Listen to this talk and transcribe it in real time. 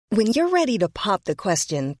When you're ready to pop the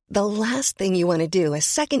question, the last thing you want to do is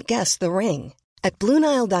second-guess the ring. At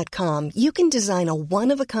BlueNile.com, you can design a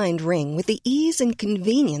one-of-a-kind ring with the ease and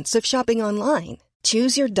convenience of shopping online.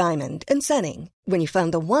 Choose your diamond and setting. When you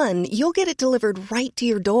find the one, you'll get it delivered right to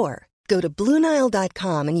your door. Go to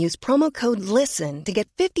BlueNile.com and use promo code LISTEN to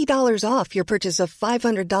get $50 off your purchase of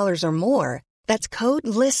 $500 or more. That's code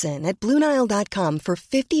LISTEN at BlueNile.com for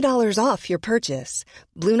 $50 off your purchase.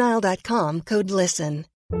 BlueNile.com, code LISTEN.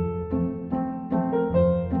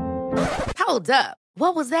 Hold up.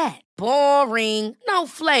 What was that? Boring. No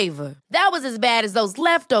flavor. That was as bad as those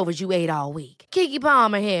leftovers you ate all week. Keke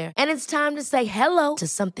Palmer here. And it's time to say hello to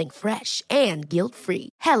something fresh and guilt-free.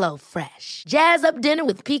 Hello Fresh. Jazz up dinner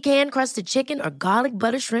with pecan-crusted chicken or garlic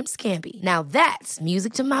butter shrimp scampi. Now that's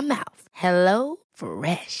music to my mouth. Hello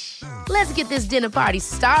Fresh. Let's get this dinner party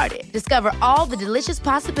started. Discover all the delicious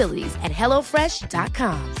possibilities at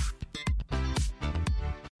HelloFresh.com.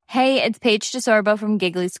 Hey, it's Paige DeSorbo from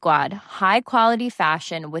Giggly Squad. High quality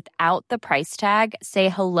fashion without the price tag. Say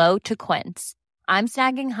hello to Quince. I'm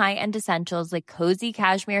snagging high-end essentials like cozy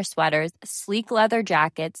cashmere sweaters, sleek leather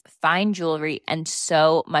jackets, fine jewelry, and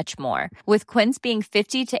so much more. With Quince being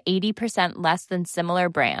 50 to 80% less than similar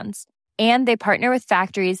brands. And they partner with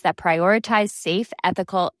factories that prioritize safe,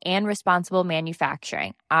 ethical, and responsible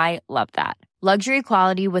manufacturing. I love that. Luxury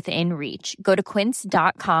quality within reach. Go to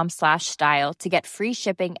quince.com/style to get free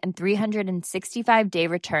shipping and 365-day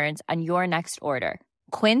returns on your next order.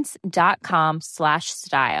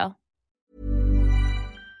 Quince.com/style.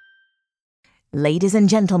 Ladies and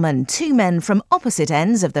gentlemen, two men from opposite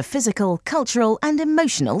ends of the physical, cultural, and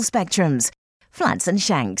emotional spectrums. Flats and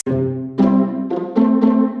Shanks.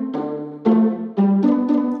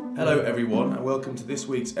 Hello everyone and welcome to this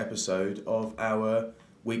week's episode of our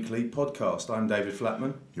weekly podcast. I'm David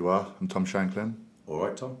Flatman. You are? I'm Tom Shanklin.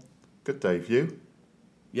 Alright, Tom. Good, Dave. You?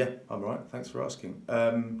 Yeah, I'm alright. Thanks for asking. Do you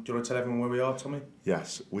want to tell everyone where we are, Tommy?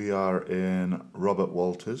 Yes, we are in Robert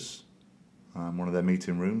Walters, one of their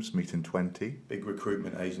meeting rooms, Meeting 20. Big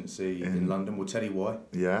recruitment agency in London. We'll tell you why.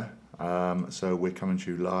 Yeah. So we're coming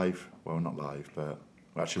to you live. Well, not live, but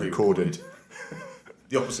we're actually recorded.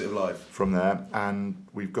 The opposite of live. From there. And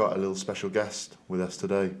we've got a little special guest with us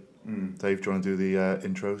today. Dave, do you want to do the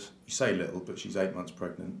intros? You say little, but she's 8 months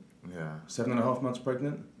pregnant. Yeah. 7.5 months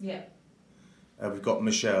pregnant? Yeah. We've got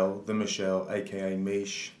Michelle, a.k.a.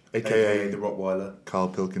 Mish, a.k.a. the Rottweiler. Carl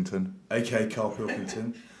Pilkington. A.k.a. Carl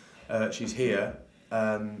Pilkington. She's here.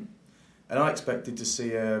 And I expected to see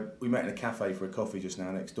her... We met in a cafe for a coffee just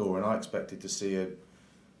now next door, and I expected to see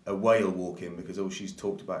a whale walk in because all she's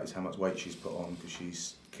talked about is how much weight she's put on because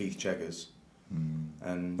she's Keith Cheggers.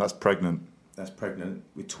 And That's pregnant. That's pregnant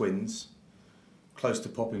with twins. Close to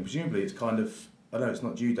popping. Presumably it's kind of... I know it's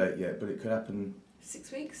not due date yet, but it could happen...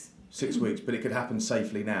 6 weeks? 6 weeks, but it could happen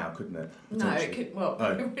safely now, couldn't it? No, it could. Well,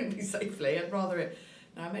 it wouldn't be safely. I'd rather it.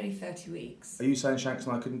 No, I'm only 30 weeks. Are you saying Shanks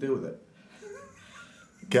and I couldn't deal with it?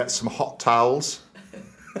 Get some hot towels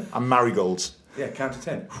and marigolds. Yeah, count to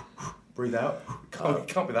 10. Breathe out.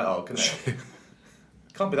 Can't be that hard, can it?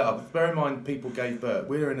 Can't be that hard. Bear in mind, people gave birth.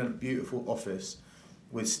 We're in a beautiful office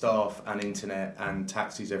with staff and internet and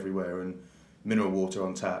taxis everywhere and mineral water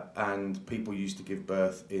on tap, and people used to give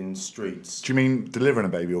birth in streets. Do you mean delivering a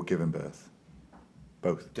baby or giving birth?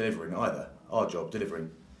 Both. Delivering, either. Our job,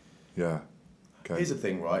 delivering. Yeah. Okay. Here's the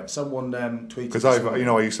thing, right? Someone tweeted... Because I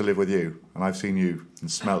used to live with you, and I've seen you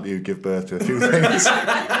and smelt you give birth to a few things.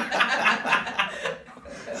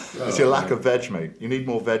 It's your lack of veg, mate. You need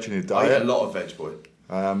more veg in your diet. I eat a lot of veg, boy.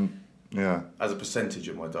 Yeah. As a percentage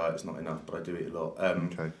of my diet, it's not enough, but I do eat a lot.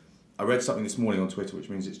 Okay. I read something this morning on Twitter, which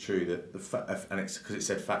means it's true, that and it's because it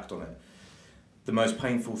said fact on it. The most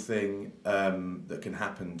painful thing that can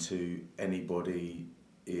happen to anybody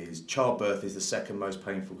is childbirth is the second most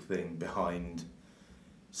painful thing behind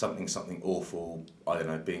something awful. I don't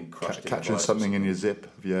know, being crushed. Catching something in your zip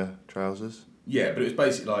of your trousers. Yeah, but it was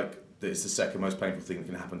basically like that. It's the second most painful thing that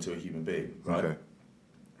can happen to a human being. Right. Okay.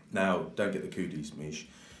 Now, don't get the cooties, Mish,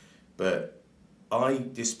 but I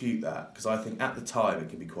dispute that because I think at the time it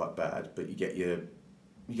can be quite bad, but you get your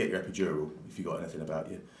epidural if you got anything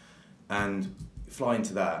about you, and fly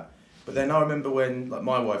into that. But then I remember when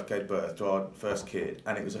my wife gave birth to our first kid,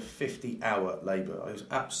 and it was a 50-hour labour. It was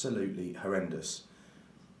absolutely horrendous.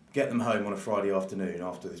 Get them home on a Friday afternoon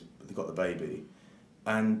after they got the baby,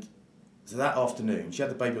 and so that afternoon she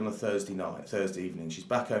had the baby on a Thursday evening. She's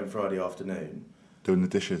back home Friday afternoon. Doing the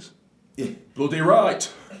dishes. Yeah, bloody right.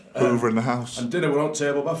 Over in the house. And dinner went on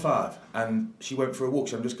table by 5. And she went for a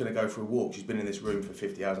walk. I'm just going to go for a walk. She's been in this room for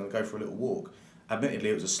 50 hours. I'm going to go for a little walk.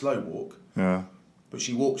 Admittedly, it was a slow walk. Yeah. But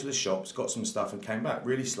she walked to the shops, got some stuff and came back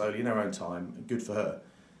really slowly in her own time. Good for her.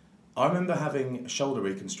 I remember having a shoulder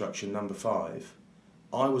reconstruction, number 5.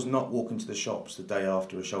 I was not walking to the shops the day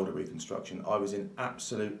after a shoulder reconstruction. I was in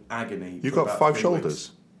absolute agony. You got 5 shoulders?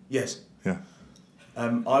 Weeks. Yes. Yeah.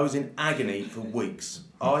 I was in agony for weeks.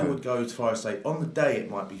 Okay. I would go as far as say, on the day it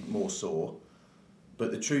might be more sore,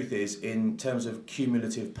 but the truth is, in terms of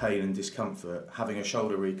cumulative pain and discomfort, having a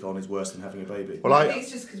shoulder recon is worse than having a baby. Well, I think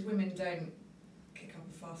it's just because women don't kick up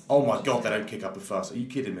a fuss. Oh my God, they don't kick up a fuss. Are you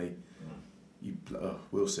kidding me?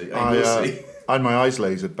 We'll see. See. I had my eyes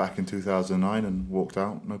lasered back in 2009 and walked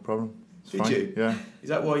out, no problem. Did you? Yeah. Is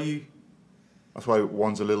that why you... That's why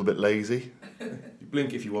one's a little bit lazy. You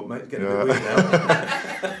blink if you want, mate. It's getting a bit weird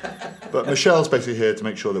now. But Michelle's basically here to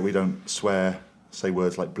make sure that we don't swear, say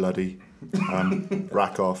words like bloody,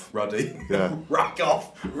 rack off. Ruddy. Yeah. Rack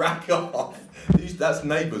off. That's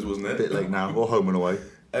Neighbours, wasn't it? A bit late now, or Home and Away.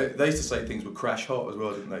 They used to say things were crash hot as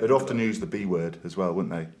well, didn't they? They'd often use the B word as well,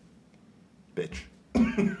 wouldn't they? Bitch.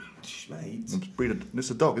 Mate.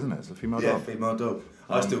 It's a dog, isn't it? It's a female dog. Yeah, female dog.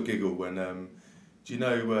 I still giggle when... do you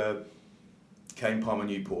know Kane Palmer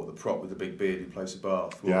Newport, the prop with the big beard who plays the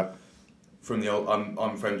Bath? Well, yeah. From the old...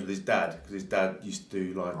 I'm friends with his dad, because his dad used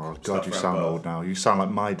to do like... Oh, God, you sound old now. You sound like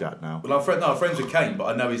my dad now. Well, I'm friends with Kane,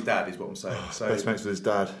 but I know his dad is what I'm saying. So best mates with his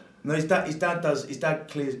dad. No, has got a... I'm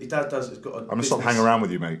going to stop hanging around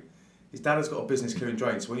with you, mate. His dad has got a business clearing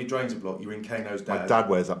drains, so when your drains are blocked, you're in Kano's dad. My dad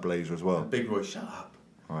wears that blazer as well. And Big Roy, shut up.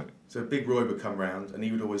 Right. So Big Roy would come round, and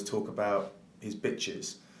he would always talk about his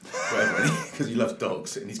bitches, because he loves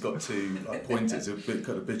dogs, and he's got 2 like pointers, a bit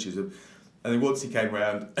kind of bitches. And then once he came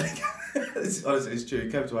round, honestly, it's true.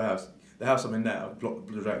 He came to our house, the house I'm in now.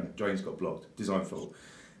 The drains got blocked, design fault,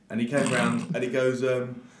 and he came round and he goes,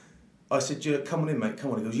 I said, "Come on in, mate.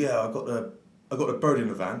 Come on." He goes, "Yeah, I got a bird in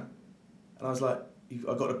the van," and I was like,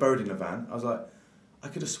 "I got a bird in the van." I was like, I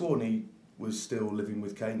could have sworn he was still living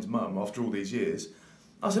with Kane's mum after all these years.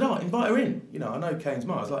 I said, invite her in. You know, I know Kane's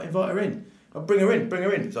mum. I was like, invite her in. I'll bring her in.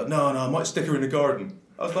 He's like, no, I might stick her in the garden.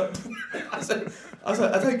 I was like, I said, I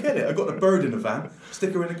don't get it. I got a bird in the van,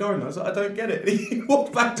 stick her in the garden. I was like, I don't get it. And he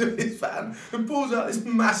walked back to his van and pulls out this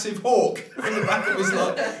massive hawk in the back of his,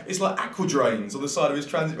 it's like aqua drains on the side of his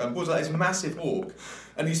transit van. Pulls out this massive hawk.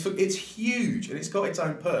 And it's huge, and it's got its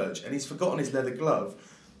own perch, and he's forgotten his leather glove.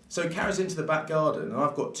 So he carries into the back garden, and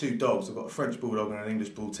I've got 2 dogs. I've got a French Bulldog and an English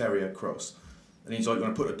Bull Terrier cross. And he's like, "You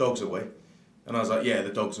want to put the dogs away?" And I was like, "Yeah, the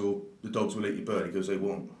dogs will eat your bird." He goes, "They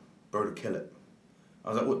won't. Bird will kill it." I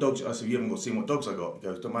was like, "What dogs?" I said, "You haven't seen what dogs I got." He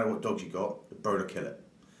goes, "Don't matter what dogs you got, the bird will kill it."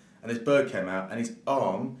 And this bird came out, and his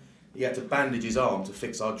arm, he had to bandage his arm to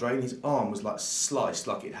fix our drain. His arm was like sliced,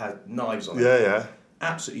 like it had knives on it. Yeah.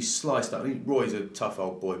 Absolutely sliced up. I mean, Roy's a tough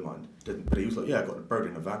old boy, mind. But he was like, "Yeah, I got a bird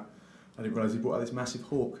in the van." I didn't realise he brought out this massive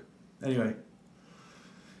hawk. Anyway.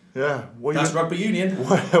 Yeah. That's rugby union.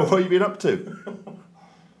 What have you been up to?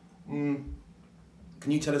 Can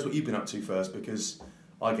you tell us what you've been up to first? Because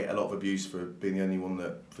I get a lot of abuse for being the only one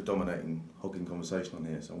for dominating, hogging conversation on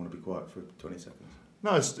here, so I want to be quiet for 20 seconds.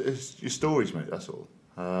 No, it's your stories, mate, that's all.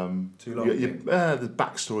 Too long? The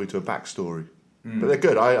backstory to a backstory. But they're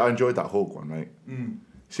good. I enjoyed that hawk one, mate.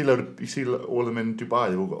 You see all of them in Dubai,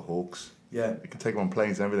 they've all got hawks. Yeah. You can take them on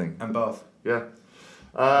planes and everything. And Bath. Yeah.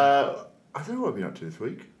 I don't know what I've been up to this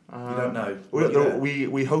week. You don't know?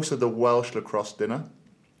 We hosted the Welsh lacrosse dinner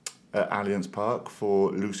at Allianz Park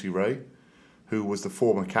for Lucy Ray, who was the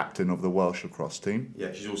former captain of the Welsh lacrosse team.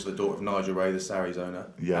 Yeah, she's also the daughter of Nigel Ray, the Sarries owner.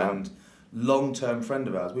 Yeah. And long-term friend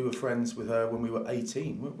of ours. We were friends with her when we were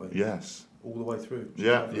 18, weren't we? Yes. All the way through.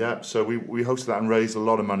 Yeah. So we hosted that and raised a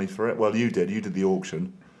lot of money for it. Well, you did. You did the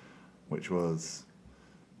auction, which was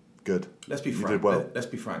good. Let's be frank. You did well. Let's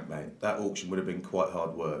be frank, mate. That auction would have been quite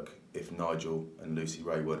hard work if Nigel and Lucy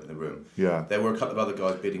Ray weren't in the room. Yeah. There were a couple of other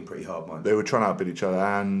guys bidding pretty hard, mind. They were trying to outbid each other,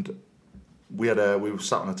 and we were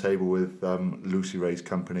sat on a table with Lucy Ray's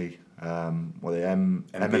company,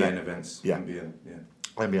 MBN events. Yeah. MBN, yeah.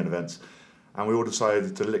 MBN events. And we all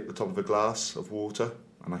decided to lick the top of a glass of water,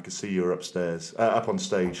 and I could see you were up on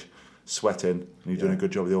stage, sweating, and you're doing a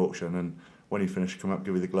good job of the auction. And when you finished, come up,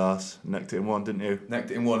 give you the glass, necked it in one, didn't you?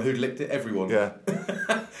 Necked it in one. Who'd licked it? Everyone. Yeah.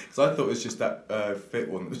 Because I thought it was just that fit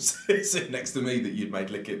one that was sitting next to me that you'd made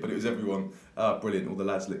lick it, but it was everyone. Brilliant. All the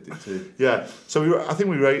lads licked it too. Yeah. So I think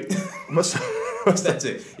we rate. That's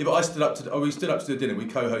it. Yeah, but we stood up to the dinner. We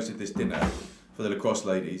co-hosted this dinner for the lacrosse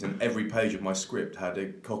ladies, and every page of my script had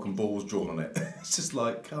a cock and balls drawn on it. It's just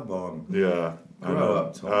like, come on. Yeah. Grow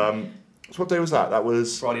up, Tom. So what day was that? That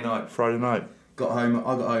was Friday night. I got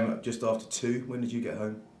home just after 2. When did you get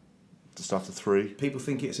home? Just after 3. People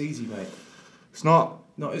think it's easy, mate. It's not.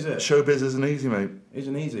 Not, is it? Showbiz isn't easy, mate.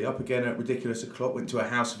 Isn't easy. Up again at ridiculous o'clock. Went to a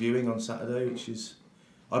house viewing on Saturday, which is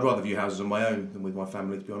I'd rather view houses on my own than with my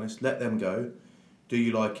family, to be honest. Let them go. Do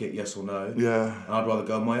you like it, yes or no? Yeah. And I'd rather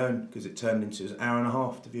go on my own, because it turned into an hour and a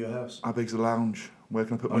half to view a house. How big's the lounge? Where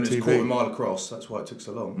can I put my TV? It's a quarter mile across, that's why it took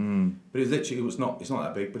so long. But it's not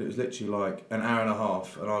that big, but it was literally like an hour and a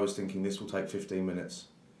half, and I was thinking this will take 15 minutes.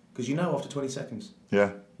 Because you know after 20 seconds.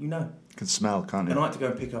 Yeah. You know. You can smell, can't you? And I had to go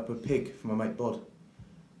and pick up a pig for my mate Bod.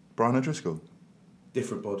 Brian O'Driscoll?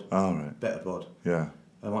 Different Bod. Oh, right. Better Bod. Yeah.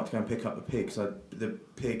 I had to go and pick up a pig. So the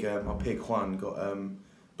pig, my pig Juan got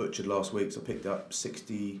butchered last week, so I picked up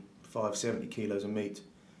 65, 70 kilos of meat.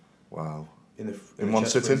 Wow. In one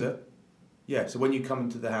chest sitting? freezer. Yeah, so when you come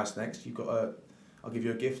into the house next, you've got I'll give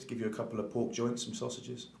you a gift, give you a couple of pork joints, some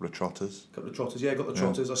sausages. The trotters? A couple of trotters, yeah, got the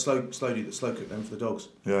trotters. I slow cook them for the dogs.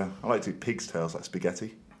 Yeah, I like to eat pig's tails like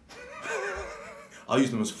spaghetti. I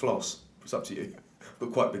use them as floss, it's up to you. I've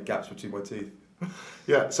got quite big gaps between my teeth.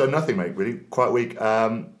 Yeah, so nothing, mate, really. Quite weak.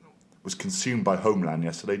 Was consumed by Homeland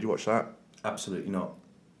yesterday. Did you watch that? Absolutely not.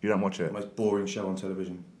 You don't watch it? The most boring show on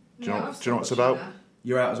television. Do you know what it's about? That.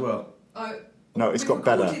 You're out as well? No, it's got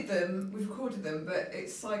better. We've recorded them, but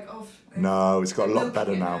it's like off. No, it's got a lot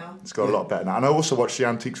better now. It's got a lot better now. And I also watched the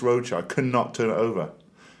Antiques Roadshow. I could not turn it over.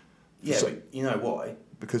 Yeah, but you know why?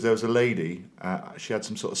 Because there was a lady, she had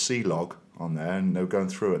some sort of sea log on there, and they were going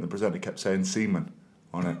through it, and the presenter kept saying semen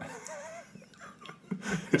on it.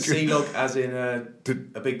 A sea log as in a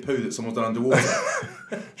big poo that someone's done underwater?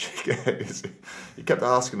 He kept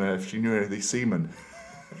asking her if she knew any of these seamen.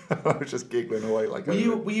 I was just giggling away like. Were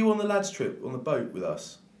you on the lads trip on the boat with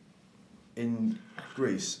us in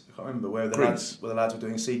Greece? I can't remember where the lads were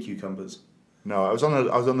doing sea cucumbers. No, I was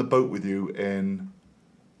on the boat with you in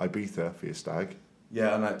Ibiza for your stag.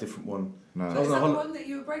 Yeah, on that different one. No, Is that the one that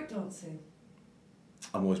you were breakdancing?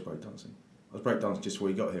 I'm always breakdancing. I was breakdancing just before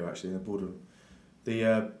you got here, actually, in the boardroom.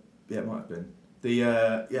 Yeah, it might have been.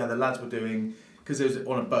 The lads were doing. Because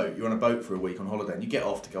on a boat, you're on a boat for a week on holiday, and you get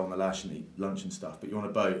off to go on the lash and eat lunch and stuff, but you're on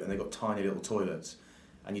a boat and they've got tiny little toilets,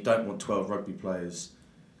 and you don't want 12 rugby players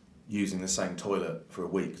using the same toilet for a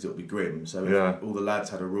week because it would be grim. So all the lads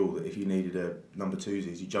had a rule that if you needed a number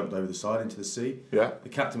twosies, you jumped over the side into the sea. Yeah. The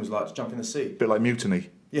captain was like, jump in the sea. Bit like Mutiny.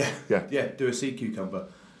 Yeah, do a sea cucumber.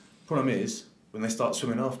 Problem is, when they start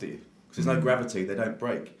swimming after you, because there's no gravity, they don't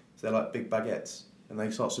break. So they're like big baguettes, and they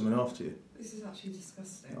start swimming after you. This is actually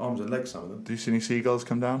disgusting. Arms and legs, some of them. Do you see any seagulls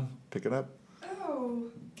come down, pick it up? Oh.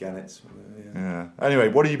 Gannets. Yeah. Anyway,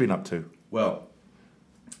 what have you been up to? Well,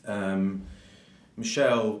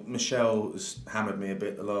 Michelle has hammered me a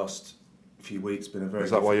bit the last few weeks. Been a very. Is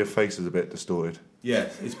that why your face is a bit distorted? Yeah,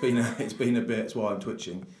 it's been a bit. That's why I'm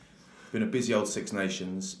twitching. It's been a busy old Six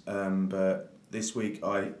Nations, but this week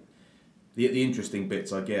the interesting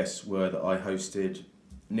bits, I guess, were that I hosted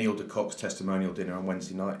Neil de Kock's testimonial dinner on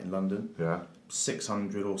Wednesday night in London. Yeah.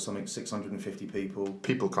 600 or something, 650 people.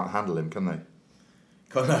 People can't handle him, can they?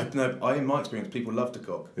 No. In my experience, people love de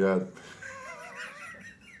Kock. Yeah.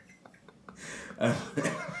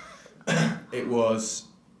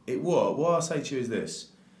 What I'll say to you is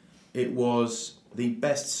this. It was the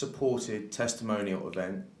best supported testimonial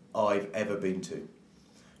event I've ever been to.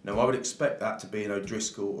 Now, I would expect that to be an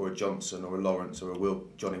O'Driscoll or a Johnson or a Lawrence or a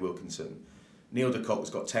Johnny Wilkinson. Neil de Kock has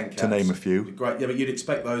got 10 caps. To name a few. Great, yeah, but you'd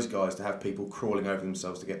expect those guys to have people crawling over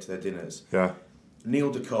themselves to get to their dinners. Yeah. Neil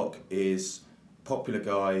de Kock is a popular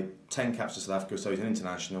guy, 10 caps to South Africa, so he's an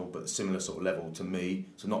international, but a similar sort of level to me,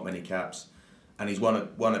 so not many caps. And he's won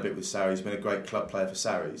a bit with Sarries, he's been a great club player for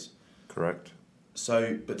Sarries. Correct.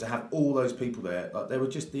 So, but to have all those people there, like there were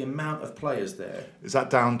just the amount of players there. Is that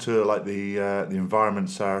down to like the environment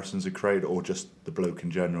Saracens have created, or just the bloke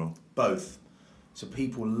in general? Both. So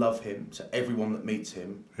people love him. So everyone that meets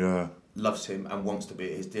him loves him and wants to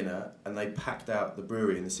be at his dinner. And they packed out the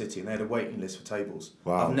brewery in the city, and they had a waiting list for tables.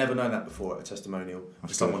 Wow. I've never known that before at a testimonial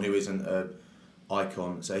for someone who isn't an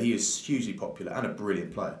icon. So he is hugely popular and a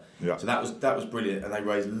brilliant player. Yeah. So that was brilliant, and they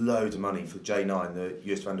raised loads of money for J9, the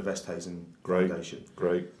Joost van der Westhuizen Foundation.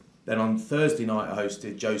 Great. Then on Thursday night, I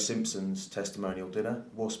hosted Joe Simpson's testimonial dinner,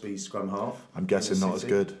 Waspies scrum half. I'm guessing not as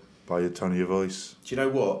good by your tone of your voice. Do you know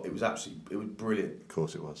what? It was brilliant. Of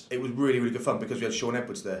course it was. It was really, really good fun because we had Sean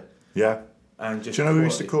Edwards there. Yeah. And just do you know who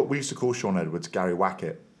we used to call Sean Edwards Gary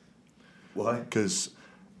Wackett? Why? Because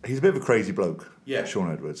he's a bit of a crazy bloke. Yeah.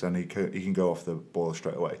 Sean Edwards, and he can go off the boil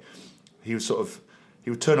straight away. He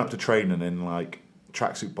would turn up to training in like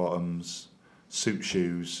tracksuit bottoms, suit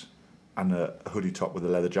shoes, and a hoodie top with a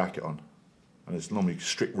leather jacket on. And there's normally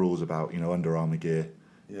strict rules about Under Armour gear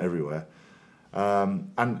everywhere.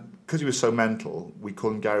 And because he was so mental, we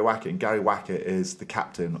call him Gary Wackett. And Gary Wackett is the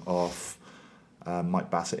captain of Mike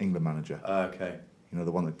Bassett, England manager. Okay. You know,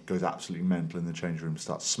 the one that goes absolutely mental in the change room,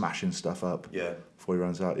 starts smashing stuff up before he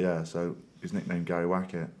runs out. Yeah, so his nickname Gary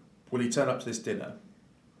Wackett. Well, he turned up to this dinner,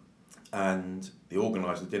 and the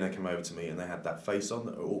organiser of the dinner came over to me, and they had that face on,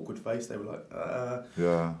 that awkward face. They were like,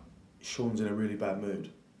 Sean's in a really bad mood.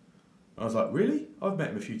 And I was like, really? I've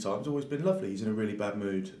met him a few times, always been lovely. He's in a really bad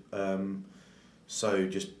mood. So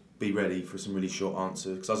just be ready for some really short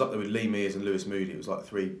answers. Because I was up there with Lee Mears and Lewis Moody. It was like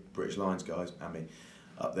 3 British Lions guys and me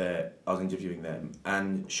up there. I was interviewing them.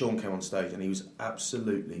 And Sean came on stage, and he was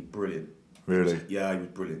absolutely brilliant. Really? He was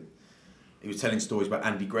brilliant. He was telling stories about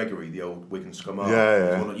Andy Gregory, the old Wigan scrum half.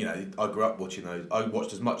 Yeah. You know, I grew up watching those. I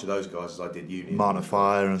watched as much of those guys as I did Union. Martin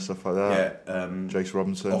Fire and stuff like that. Yeah. Jace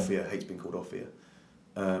Robinson. Offia, hates being called Offia.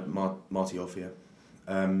 Marty Offia.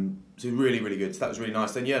 So really, really good. So that was really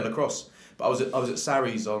nice. Then lacrosse. But I was at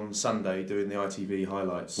Sarries on Sunday doing the ITV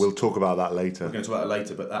highlights. We'll talk about that later. We're going to talk about that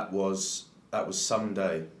later, but that was some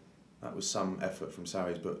day. That was some effort from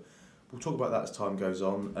Sarries, but we'll talk about that as time goes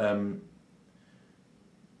on.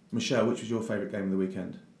 Michelle, which was your favourite game of the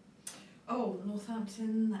weekend? Oh,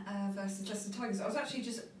 Northampton versus Chester Tigers. I was actually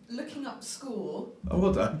just looking up the score. Oh,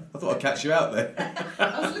 well done. I thought I'd catch you out there.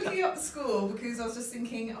 I was looking up the score because I was just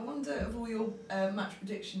thinking, I wonder of all your match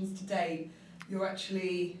predictions today, you're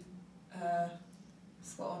actually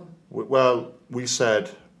spot on. Well, we said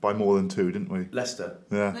by more than 2, didn't we? Leicester.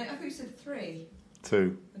 Yeah. No, I thought you said 3.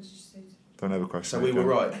 2. What did you say? Don't ever question. So we were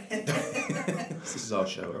right. This is our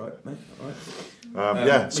show, all right, mate? All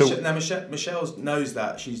right. So Michelle knows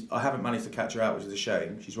that. I haven't managed to catch her out, which is a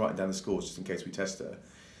shame. She's writing down the scores just in case we test her.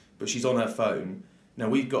 But she's on her phone. Now,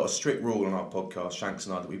 we've got a strict rule on our podcast, Shanks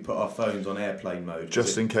and I, that we put our phones on airplane mode.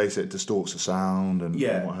 Just in case it distorts the sound and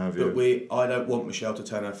what have you. But I don't want Michelle to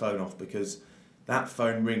turn her phone off, because that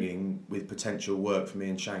phone ringing with potential work for me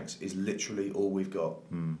and Shanks is literally all we've got.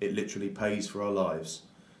 It literally pays for our lives.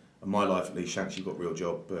 And my life, at least. Shanks, you've got a real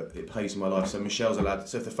job, but it pays for my life. So Michelle's allowed.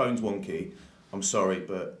 So if the phone's wonky, I'm sorry,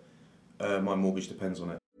 but my mortgage depends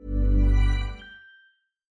on it.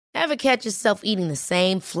 Ever catch yourself eating the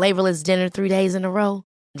same flavorless dinner 3 days in a row?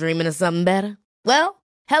 Dreaming of something better? Well,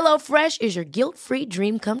 HelloFresh is your guilt-free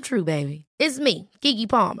dream come true, baby. It's me, Keke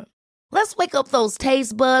Palmer. Let's wake up those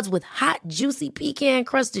taste buds with hot, juicy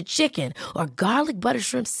pecan-crusted chicken or garlic butter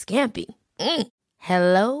shrimp scampi.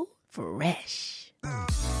 Hello Fresh.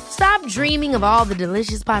 Stop dreaming of all the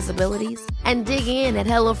delicious possibilities and dig in at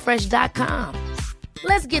HelloFresh.com.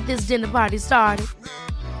 Let's get this dinner party started.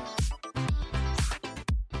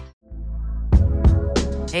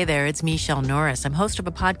 Hey there, it's Michelle Norris. I'm host of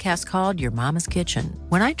a podcast called Your Mama's Kitchen.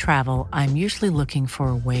 When I travel, I'm usually looking for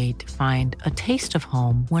a way to find a taste of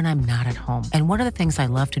home when I'm not at home. And one of the things I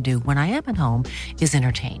love to do when I am at home is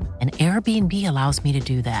entertain. And Airbnb allows me to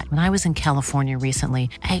do that. When I was in California recently,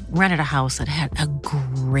 I rented a house that had a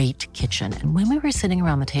great kitchen. And when we were sitting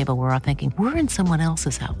around the table, we were all thinking, we're in someone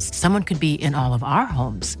else's house. Someone could be in all of our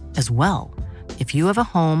homes as well. If you have a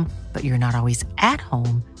home, but you're not always at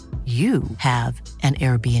home, you have an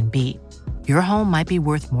Airbnb. Your home might be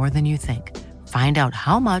worth more than you think. Find out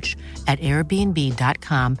how much at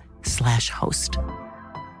airbnb.com/host.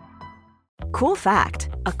 Cool fact,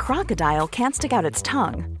 a crocodile can't stick out its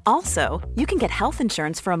tongue. Also, you can get health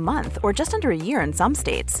insurance for a month or just under a year in some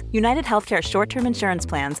states. United Healthcare short-term insurance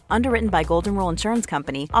plans, underwritten by Golden Rule Insurance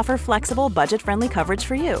Company, offer flexible, budget-friendly coverage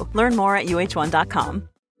for you. Learn more at uh1.com.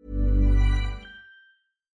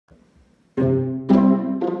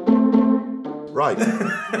 Right.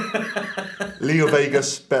 Leo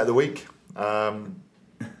Vegas Bet of the Week,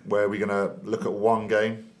 where we're going to look at one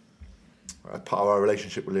game. As part of our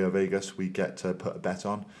relationship with Leo Vegas, we get to put a bet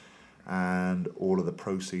on, and all of the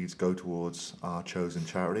proceeds go towards our chosen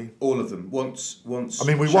charity. All of them. Once. I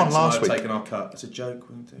mean, we won last week. Taken our cut. It's a joke,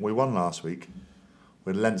 wasn't it? We won last week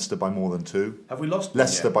with Leinster by more than 2. Have we lost?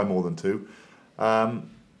 Leicester by more than 2. I'm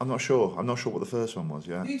not sure. I'm not sure what the first one was.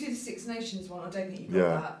 Yeah. You did the Six Nations one. I don't think you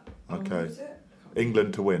got that. Okay. What was it?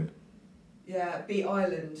 England to win. Yeah, beat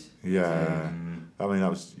Ireland. Yeah. I mean, that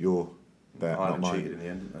was your bet, Ireland not mine. cheated in the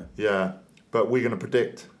end, didn't they? Yeah. But we're going to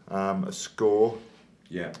predict a score.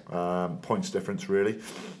 Yeah. Points difference, really.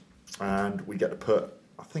 And we get to put,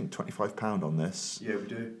 I think, £25 on this. Yeah, we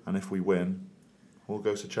do. And if we win, all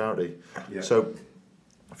goes to charity. Yeah. So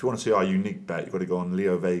if you want to see our unique bet, you've got to go on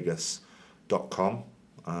leovegas.com.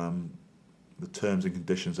 The terms and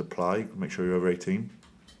conditions apply. Make sure you're over 18.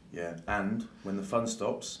 Yeah, and when the fun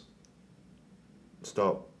stops...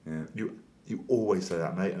 Stop. Yeah. You always say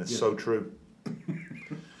that, mate, and it's so true.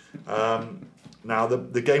 Now,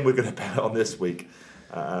 the game we're going to bet on this week,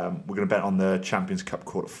 we're going to bet on the Champions Cup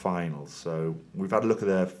quarter-finals. So we've had a look at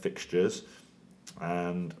their fixtures,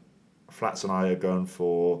 and Flats and I are going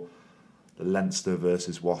for the Leinster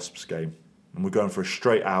versus Wasps game. And we're going for a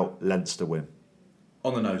straight-out Leinster win.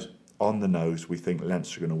 On the nose. On the nose, we think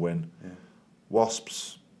Leinster are going to win. Yeah.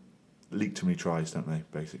 Wasps leak too many tries, don't they,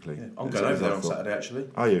 basically? Yeah. I'm going over there on Saturday, actually.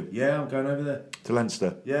 Are you? Yeah, I'm going over there. To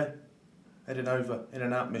Leinster? Yeah. Heading over, in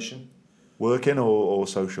and out mission. Working or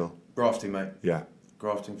social? Grafting, mate. Yeah.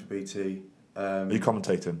 Grafting for BT. Are you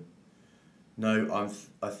commentating? No,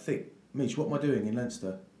 I think... Mitch, what am I doing in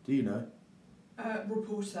Leinster? Do you know?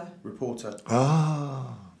 Reporter.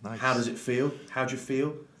 Ah, nice. How does it feel? How do you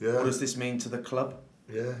feel? Yeah. What does this mean to the club?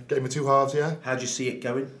 Yeah. Game of two halves, yeah? How do you see it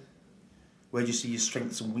going? Where do you see your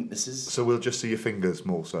strengths and weaknesses? So we'll just see your fingers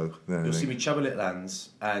more so than anything. You'll see me chubby little hands,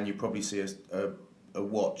 and you probably see a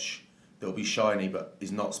watch that will be shiny but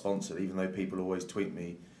is not sponsored, even though people always tweet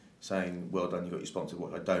me saying, well done, you got your sponsored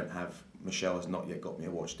watch. I don't have. Michelle has not yet got me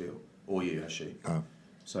a watch deal. Or you, has she? Oh.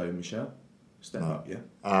 So, Michelle, step up, yeah?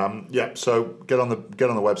 Yeah, so get on the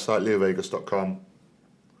website, leovegas.com,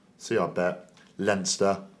 see our bet.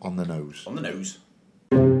 Leinster on the nose. On the nose.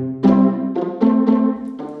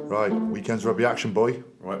 Right, weekend's rugby action, boy.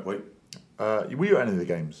 Right, wait. Were you at any of the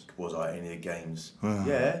games? Was I at any of the games? Oh,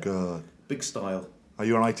 yeah. God. Big style. Are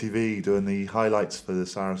you on ITV doing the highlights for the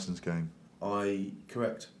Saracens game?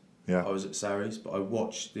 Correct. Yeah. I was at Sarries, but I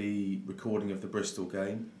watched the recording of the Bristol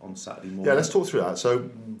game on Saturday morning. Yeah, let's talk through that. So,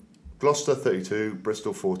 Gloucester 32,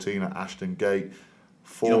 Bristol 14 at Ashton Gate.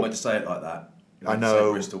 You don't want to say it like that. I know.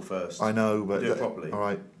 Say Bristol first. I know, but do it properly. All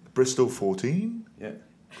right, Bristol 14. Yeah.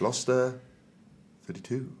 Gloucester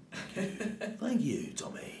 32. Thank you,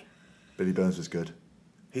 Tommy. Billy Burns was good.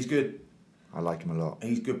 He's good. I like him a lot.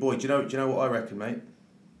 He's a good boy. Do you know what I reckon, mate?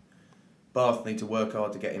 Bath need to work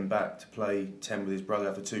hard to get him back to play 10 with his brother.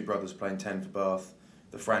 Have the two brothers playing 10 for Bath.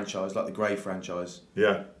 The franchise, like the Gray franchise.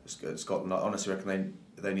 Yeah. Scotland. I honestly reckon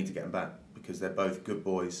they need to get him back because they're both good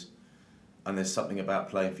boys. And there's something about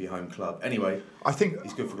playing for your home club. Anyway, I think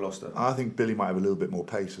he's good for Gloucester. I think Billy might have a little bit more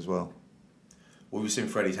pace as well. Well, we've seen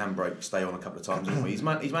Freddie's handbrake stay on a couple of times, haven't we? He's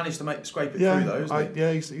managed to scrape it through, though, hasn't he?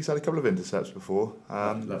 Yeah, he's had a couple of intercepts before.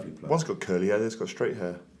 Lovely player. One's got curly hair, the other's got straight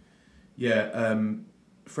hair. Yeah,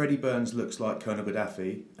 Freddie Burns looks like Colonel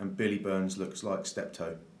Gaddafi, and Billy Burns looks like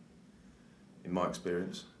Steptoe, in my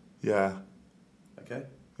experience. Yeah. Okay?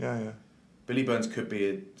 Yeah. Billy Burns could be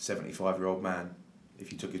a 75-year-old man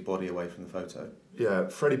if you took his body away from the photo. Yeah,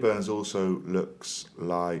 Freddie Burns also looks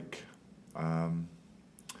like...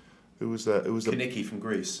 Who was Kaniki from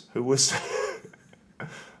Greece. Who was...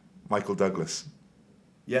 Michael Douglas.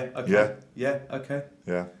 Yeah, okay. Yeah, okay.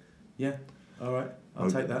 Yeah. Yeah, all right. I'll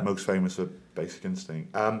take that. Most famous for Basic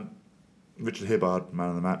Instinct. Richard Hibbard, man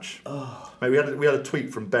of the match. Oh. Mate, we had a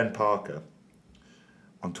tweet from Ben Parker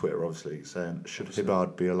on Twitter, obviously, saying, should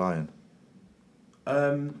Hibbard be a lion?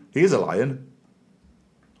 He is a lion.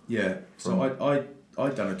 Yeah. So I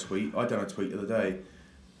done a tweet the other day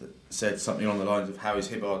that said something along the lines of, how is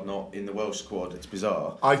Hibbard not in the Welsh squad? It's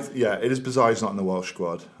bizarre. It is bizarre he's not in the Welsh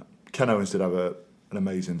squad. Ken Owens did have an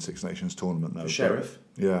amazing Six Nations tournament, though. Sheriff.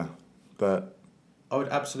 Yeah, but I would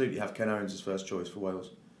absolutely have Ken Owens as first choice for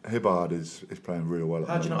Wales. Hibbard is playing real well.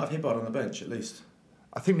 How do you not have Hibbard on the bench at least?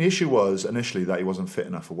 I think the issue was initially that he wasn't fit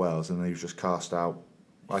enough for Wales, and then he was just cast out.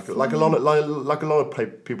 Like a lot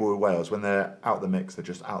of people with Wales, when they're out the mix, they're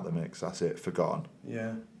just out the mix. That's it, forgotten.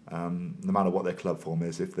 Yeah. No matter what their club form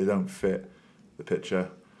is, if they don't fit the picture,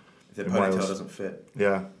 if their ponytail doesn't fit.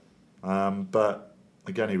 Yeah. But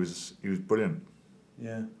again, he was brilliant.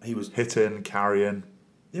 Yeah, he was hitting, carrying.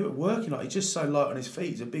 Yeah, but working he's just so light on his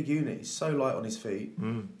feet. He's a big unit. He's so light on his feet,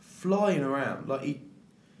 flying around like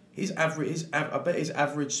his average. I bet his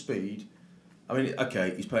average speed. I mean,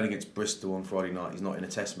 okay, he's playing against Bristol on Friday night. He's not in a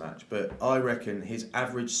test match, but I reckon his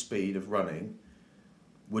average speed of running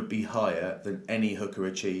would be higher than any hooker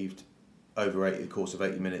achieved over the course of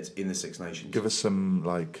 80 minutes in the Six Nations. Give us some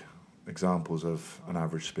examples of an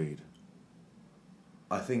average speed.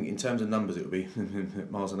 I think in terms of numbers, it would be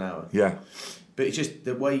miles an hour. Yeah. But it's just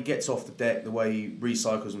the way he gets off the deck, the way he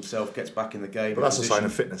recycles himself, gets back in the game. But that's a sign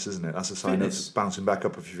of fitness, isn't it? That's a sign of bouncing back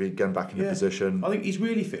up off your feet, getting back in your position. I think he's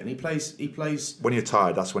really fit, and he plays. When you're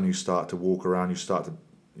tired, that's when you start to walk around.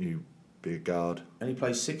 You be a guard. And he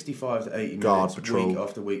plays 65 to 80 minutes week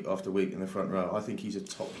after week after week in the front row. I think he's a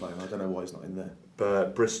top player. I don't know why he's not in there.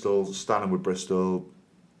 But Bristol, standing with Bristol,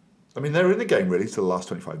 I mean, they were in the game really till the last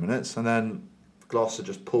 25 minutes, and then Gloucester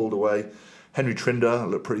just pulled away. Henry Trinder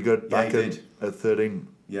looked pretty good back at 13.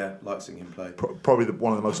 Yeah, like seeing him play. Probably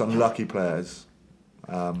one of the most unlucky players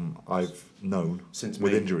I've known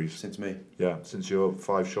with injuries. Since me. Yeah, since your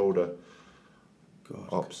 5 shoulder God,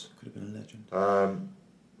 ops. Could have been a legend.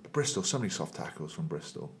 Bristol, so many soft tackles from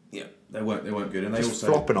Bristol. Yeah, they weren't good, and they Just also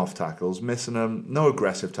flopping off tackles, missing them. No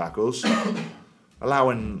aggressive tackles.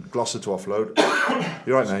 Allowing Gloucester to offload.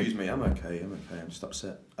 You're right, mate. Excuse me, I'm okay. I'm just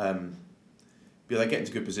upset. But they get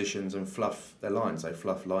into good positions and fluff their lines. They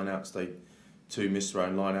fluff lineouts. They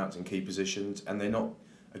miss-thrown lineouts in key positions, and they're not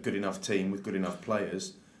a good enough team with good enough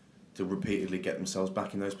players to repeatedly get themselves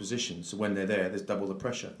back in those positions. So when they're there, there's double the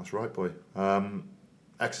pressure. That's right, boy.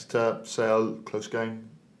 Exeter, Sale, close game.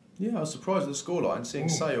 Yeah, I was surprised at the scoreline, seeing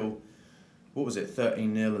Sale, what was it,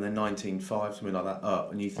 13-0 and then 19-5, something like that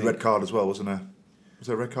up. And you think, A red card as well, wasn't there? Was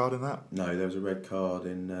there a red card in that? No, there was a red card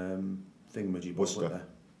in Thingamajig, wasn't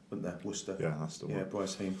there? Worcester. Yeah, that's the one. Yeah,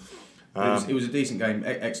 Bryce Heem. It was a decent game.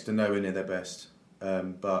 Exeter nowhere near their best.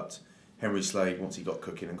 But Henry Slade, once he got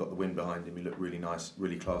cooking and got the wind behind him, he looked really nice,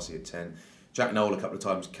 really classy at 10. Jack Noel a couple of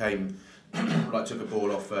times came, took a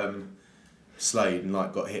ball off Slade and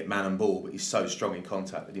got hit man and ball, but he's so strong in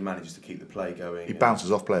contact that he manages to keep the play going. He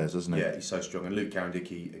bounces off players, doesn't he? Yeah, he's so strong. And Luke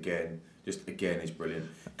Garandicki, again, is brilliant.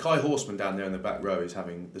 Kai Horseman down there in the back row is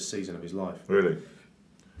having the season of his life. Really?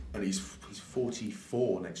 And he's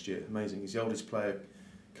 44 next year. Amazing. He's the oldest player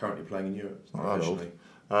currently playing in Europe. Not that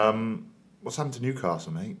old. What's happened to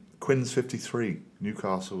Newcastle, mate? Quinn's 53,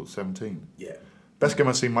 Newcastle 17. Yeah. Best game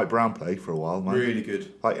I've seen Mike Brown play for a while, mate. Really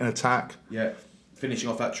good. In attack. Yeah. Finishing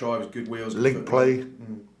off that try with good wheels. Link play.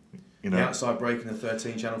 The outside break in the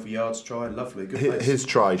 13 channel for yards try. Lovely. Good place. His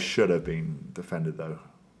try should have been defended, though,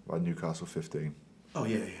 by Newcastle 15. Oh,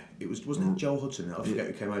 yeah. Wasn't it Joel Hudson? I forget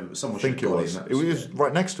who came over, but someone I think should have got it was. It was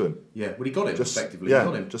right next to him. Yeah, well, he got him, effectively. Yeah, he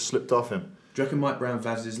got him. Just slipped off him. Do you reckon Mike Brown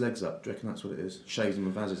vazzes his legs up? Do you reckon that's what it is? Shaves him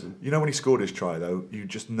and vazzes him? You know when he scored his try, though, you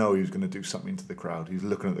just know he was going to do something to the crowd. He was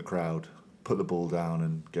looking at the crowd, put the ball down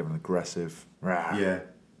and give an aggressive... Rah. Yeah,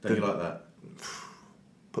 don't you like that?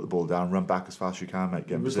 Put the ball down, run back as fast as you can, mate,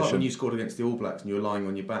 get in position. It was like when you scored against the All Blacks and you were lying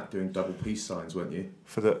on your back doing double peace signs, weren't you?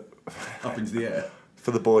 Up into the air.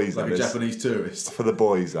 For the boys, like a Japanese tourist. For the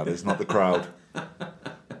boys, that is, not the crowd.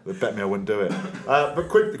 They bet me I wouldn't do it. But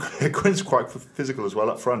Quinn's quite physical as well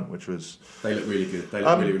up front, which was... They look really good. They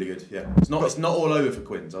look really, really good, yeah. It's not all over for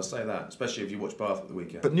Quinns, I'll say that, especially if you watch Bath at the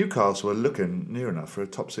weekend. But Newcastle were looking near enough for a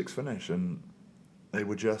top 6 finish, and they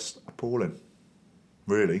were just appalling.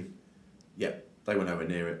 Really. Yeah, they were nowhere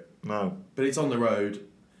near it. No. But it's on the road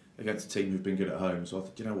against a team who've been good at home, so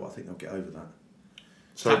do you know what? I think they'll get over that.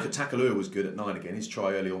 So Takalua was good at 9 again. His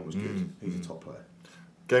try early on was good. He's a top player.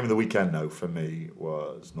 Game of the weekend, though, for me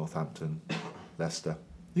was Northampton, Leicester.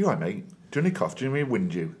 You all right, mate? Do you need a cough? Do you need me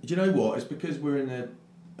wind you? Do you know what? It's because we're in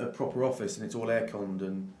a proper office and it's all air-conned,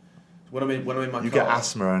 and when I'm in my car... You get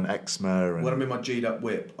asthma and eczema. And when I'm in my G'd-up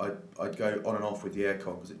whip, I'd go on and off with the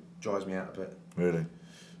aircon because it dries me out a bit. Really?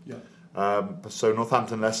 Yeah. So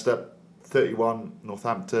Northampton, Leicester, 31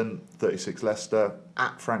 Northampton, 36 Leicester,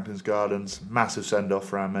 at Franklin's Gardens, massive send-off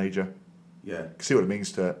for Aaron Major. Yeah. You can see what it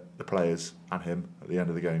means to the players and him at the end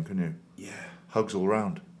of the game, couldn't you? Yeah. Hugs all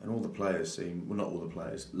round. And all the players seem... Well, not all the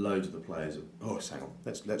players. Loads of the players... hang on.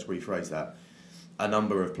 Let's rephrase that. A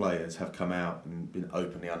number of players have come out and been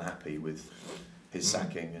openly unhappy with his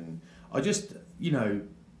sacking. And I just...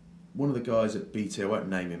 one of the guys at BT, I won't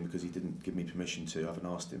name him because he didn't give me permission to, I haven't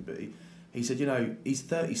asked him, but he said, he's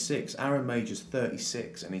 36, Aaron Major's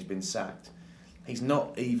 36 and he's been sacked. He's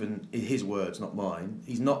not even, in his words, not mine,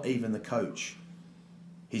 he's not even the coach.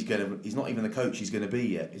 He's not even the coach he's going to be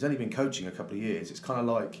yet. He's only been coaching a couple of years. It's kind of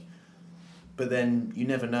like, but then you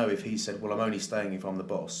never know if he said, well, I'm only staying if I'm the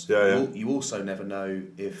boss. Yeah. You also never know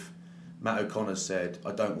if Matt O'Connor said,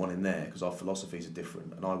 I don't want him there because our philosophies are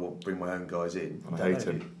different and I will bring my own guys in. And I hate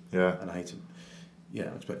him. Yeah. And I hate him. Yeah,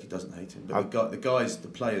 I expect he doesn't hate him. But the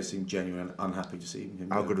players seem genuinely unhappy to see him.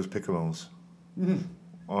 How good was Pickermills?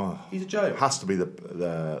 Oh, he's a joke. Has to be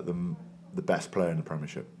the best player in the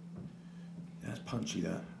Premiership. Yeah, that's punchy,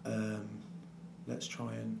 that. Let's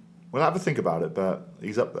try and... We'll have a think about it, but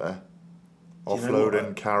he's up there.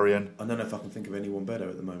 Offloading, carrying. I don't know if I can think of anyone better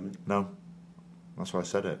at the moment. No. That's why I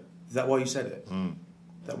said it. Is that why you said it?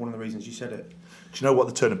 Is that one of the reasons you said it? Do you know what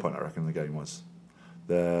the turning point, I reckon, in the game was?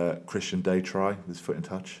 The Christian Day try with his foot in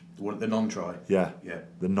touch. The non-try? Yeah. Yeah.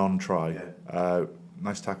 The non-try. Yeah.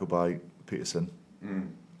 Nice tackle by Peterson.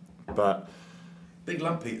 But... Big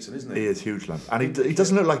lump Peterson, isn't he? He is huge lump. And he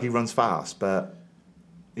doesn't look like he runs fast, but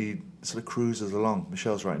he sort of cruises along.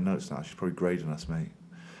 Michelle's writing notes now. She's probably grading us, mate.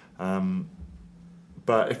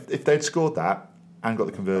 But if they'd scored that and got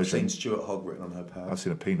the conversion... I've seen Stuart Hogg written on her pad. I've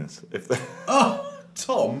seen a penis.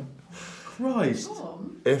 Tom! Christ!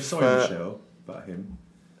 Tom? Sorry, Michelle, about him.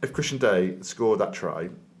 If Christian Day scored that try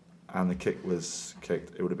and the kick was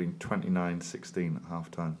kicked, it would have been 29-16 at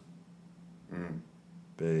half-time.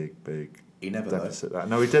 Big He never deficit that.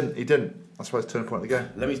 No, he didn't. That's why it's turning point of the game.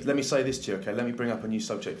 Let me say this to you, okay? Let me bring up a new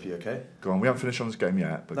subject for you, okay? Go on. We haven't finished on this game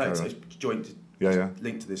yet, but no, it's joint.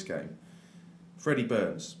 Linked to this game. Freddie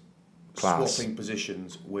Burns swapping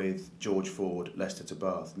positions with George Ford, Leicester to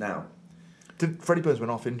Bath. Now, Freddie Burns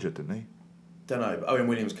went off injured, didn't he? Don't know, but Owen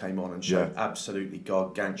Williams came on and showed absolutely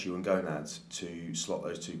gargantuan gonads to slot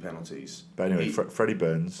those 2 penalties. But anyway, Freddie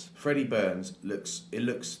Burns looks.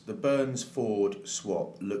 The Burns Ford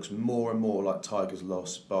swap looks more and more like Tigers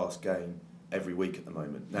lost Bath's game every week at the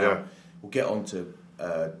moment. Now we'll get on to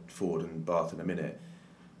Ford and Bath in a minute,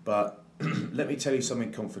 but let me tell you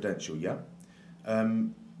something confidential. Yeah,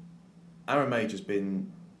 Aaron Major's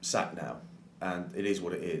been sacked now, and it is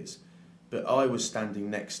what it is. But I was standing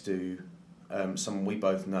next to someone we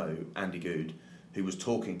both know, Andy Good, who was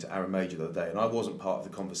talking to Aaron Major the other day, and I wasn't part of the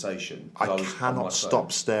conversation. I cannot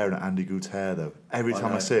stop staring at Andy Good's hair, though. Every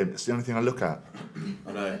time I see him, it's the only thing I look at.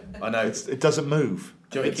 I know. It doesn't move.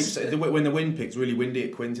 Do you know, he keeps saying, when the wind picked really windy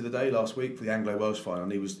at Quinty the day last week for the Anglo-Welsh final,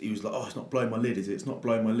 and he was like, "Oh, it's not blowing my lid, is it? It's not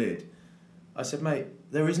blowing my lid." I said,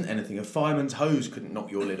 "Mate, there isn't anything. A fireman's hose couldn't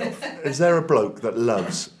knock your lid off." Is there a bloke that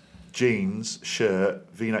loves jeans, shirt,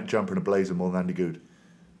 V-neck jumper and a blazer more than Andy Good?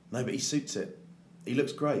 No, but he suits it. He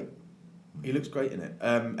looks great. He looks great in it.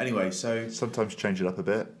 Anyway, so... Sometimes change it up a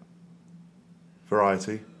bit.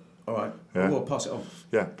 Variety. All right. Yeah. Well, pass it on.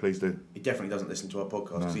 Yeah, please do. He definitely doesn't listen to our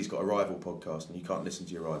podcast because he's got a rival podcast and you can't listen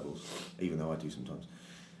to your rivals, even though I do sometimes.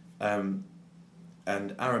 And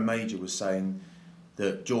Aaron Major was saying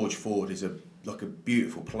that George Ford is a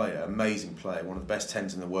beautiful player, amazing player, one of the best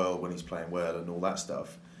 10s in the world when he's playing well and all that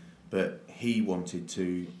stuff. But he wanted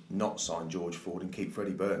to not sign George Ford and keep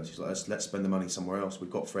Freddie Burns. He's like, let's spend the money somewhere else. We've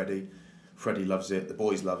got Freddie. Freddie loves it. The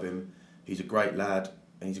boys love him. He's a great lad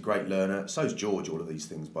and he's a great learner. So's George, all of these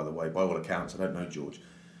things, by the way. By all accounts, I don't know George.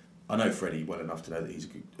 I know Freddie well enough to know that he's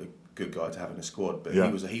a good guy to have in a squad. But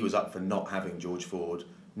he was up for not having George Ford,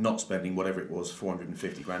 not spending whatever it was,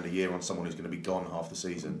 450 grand a year on someone who's going to be gone half the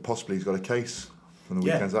season. Possibly he's got a case from the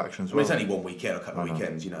weekend's action as well. I mean, it's only one weekend, a couple of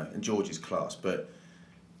weekends, and George is class. But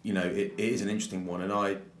it is an interesting one, and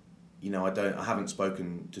I haven't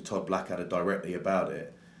spoken to Todd Blackadder directly about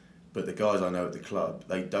it, but the guys I know at the club,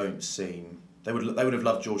 they don't seem they would have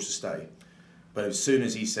loved George to stay, but as soon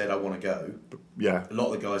as he said I want to go, a lot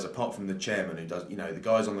of the guys, apart from the chairman who does, the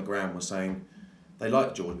guys on the ground were saying they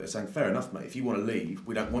like George. They're saying fair enough, mate. If you want to leave,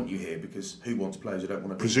 we don't want you here because who wants players who don't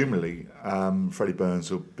want to? Presumably, Freddie Burns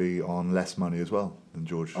will be on less money as well than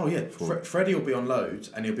George. Oh yeah, Freddie will be on loads,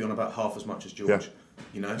 and he'll be on about half as much as George.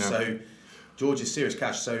 Yeah. So George is serious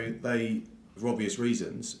cash, so they, for obvious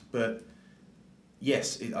reasons, but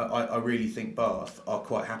yes, I really think Bath are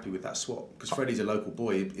quite happy with that swap, because Freddie's a local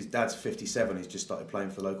boy, his dad's 57, he's just started playing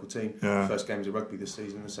for the local team, first games of rugby this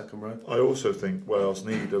season in the second row. I also think Wales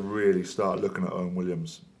need to really start looking at Owen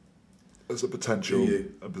Williams as a potential.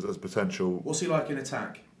 What's he like in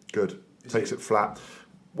attack? Good, takes it flat.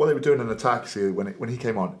 What they were doing in attack, when he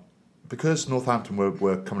came on, because Northampton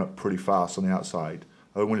were coming up pretty fast on the outside,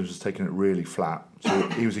 Owen Williams was taking it really flat. So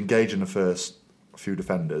he was engaging the first few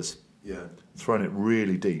defenders, throwing it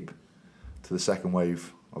really deep to the second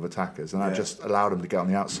wave of attackers. And that just allowed him to get on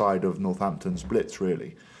the outside of Northampton's blitz,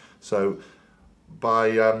 really. So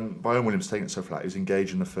by Owen Williams taking it so flat, he was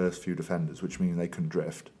engaging the first few defenders, which means they couldn't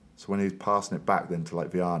drift. So when he's passing it back then to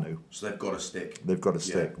like Vianu... So they've got a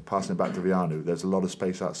stick. Passing it back to Vianu, there's a lot of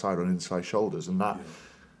space outside on inside shoulders. And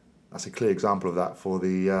that's a clear example of that for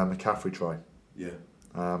the McCaffrey try. Yeah.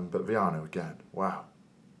 But Vianu again, wow.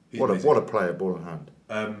 What a player, ball in hand.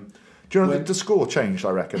 Do you know the score changed, I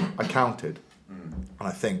reckon? I counted. And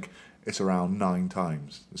I think it's around 9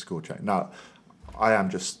 times the score changed. Now, I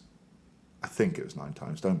think it was 9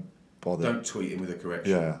 times. Don't bother. Don't tweet in with a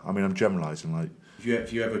correction. Yeah, I mean, I'm generalising. Like,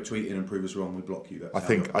 if you ever tweet in and prove us wrong, we block you. I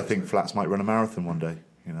think Flats might run a marathon one day,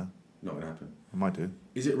 Not going to happen. It might do.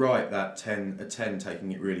 Is it right that a 10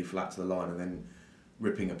 taking it really flat to the line and then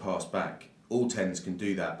ripping a pass back? All 10s can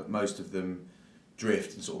do that, but most of them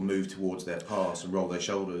drift and sort of move towards their pass and roll their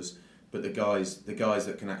shoulders. But the guys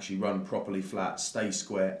that can actually run properly flat, stay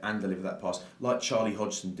square and deliver that pass, like Charlie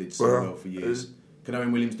Hodgson did so well for years. Can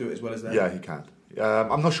Owen Williams do it as well as that? Yeah, he can.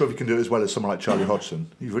 I'm not sure if he can do it as well as someone like Charlie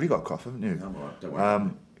Hodgson. You've really got a cough, haven't you? I'm all right, don't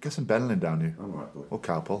worry. Get some Benelin down you. I'm all right, boy. Or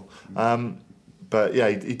Cowpole. But yeah,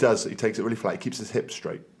 he does. He takes it really flat. He keeps his hips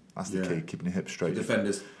straight. That's the key, keeping your hips straight. So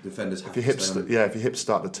defenders have if your hips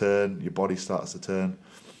start to turn, your body starts to turn.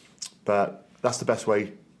 But that's the best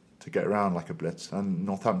way to get around like a blitz. And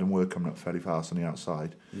Northampton were coming up fairly fast on the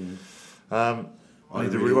outside. I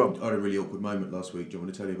had a really awkward moment last week. Do you want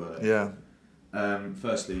me to tell you about it? Yeah.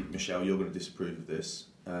 Firstly, Michelle, you're going to disapprove of this.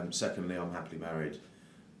 Secondly, I'm happily married.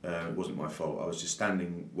 It wasn't my fault. I was just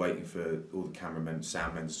standing waiting for all the cameramen,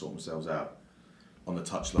 soundmen to sort themselves out on the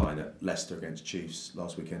touchline at Leicester against Chiefs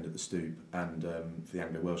last weekend at the Stoop and for the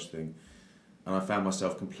Anglo-Welsh thing. And I found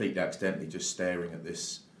myself completely accidentally just staring at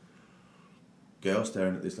this girl,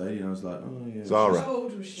 staring at this lady, and I was like, oh yeah. Zara. How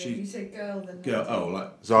old was she? You said girl then. Girl, oh,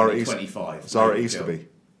 like Zara 25. Zara Easterby.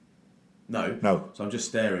 No. So I'm just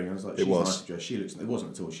staring. I was like, she's nice dressed. She looks. It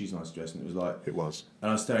wasn't at all. She's nice dressed, and it was like. It was. And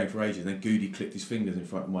I was staring for ages. And then Goody clicked his fingers in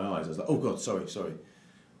front of my eyes. I was like, oh God, sorry.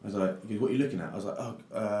 I was like, he goes, what are you looking at? I was like,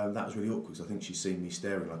 that was really awkward because I think she's seen me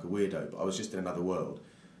staring like a weirdo. But I was just in another world,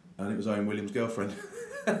 and it was Owen Williams' girlfriend.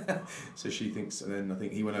 So she thinks, and then I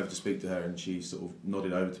think he went over to speak to her, and she sort of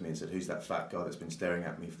nodded over to me and said, "Who's that fat guy that's been staring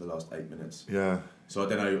at me for the last 8 minutes?" Yeah. So I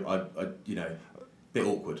don't know. I you know, bit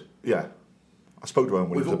awkward. Yeah. I spoke to Owen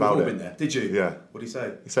Williams about we've all it. Been there. Did you? Yeah. What did he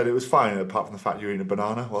say? He said it was fine, apart from the fact you were eating a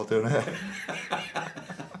banana while doing it.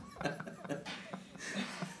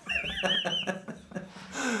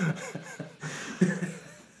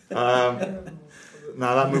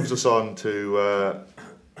 Now that moves us on to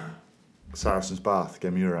Saracens Bath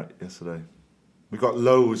game you were at yesterday. We got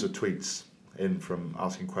loads of tweets in from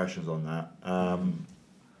asking questions on that.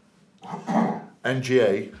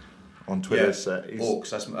 NGA on Twitter said, Orcs.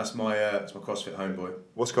 That's my CrossFit homeboy.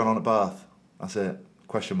 What's going on at Bath? That's it.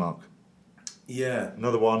 Question mark. Yeah.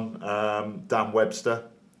 Another one. Dan Webster.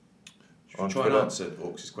 Should we try and answer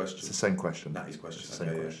Orcs' question? It's the same question. That is question. It's the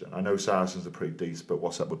same question. I know Saracens are pretty decent, but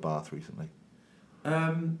what's up with Bath recently?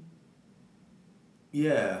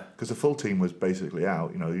 Yeah. Because the full team was basically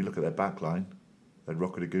out. You know, you look at their back line. They had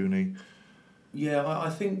Rokoduguni. Yeah, I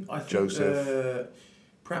think Joseph.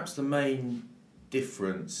 Perhaps the main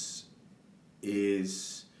difference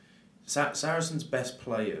is Saracens' best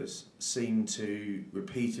players seem to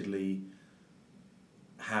repeatedly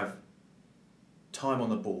have time on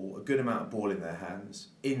the ball, a good amount of ball in their hands,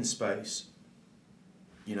 in space,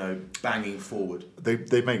 you know, banging forward.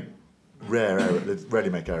 They make rare errors. They rarely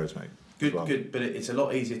make errors, mate. Good, but it's a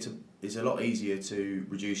lot easier to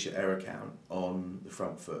reduce your error count on the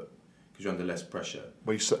front foot because you're under less pressure.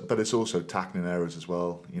 But it's also tackling errors as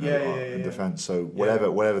well, you know, in defence. So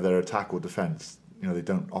whatever their attack or defence, you know, they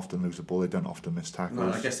don't often lose the ball. They don't often miss tackles.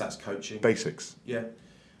 No, I guess that's coaching. Basics. Yeah,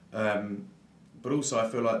 but also I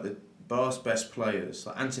feel like the Bath's best players,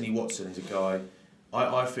 like Anthony Watson, is a guy.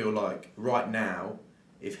 I feel like right now,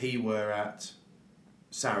 if he were at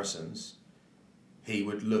Saracens, he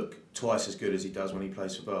would look twice as good as he does when he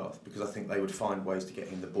plays for Bath because I think they would find ways to get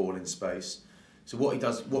him the ball in space. So what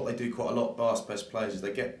they do quite a lot, Bath's best players, is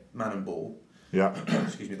they get man and ball. Yeah.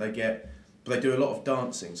 Excuse me. But they do a lot of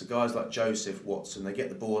dancing. So guys like Joseph, Watson, they get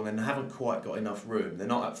the ball and then they haven't quite got enough room. They're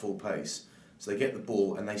not at full pace. So they get the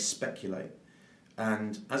ball and they speculate.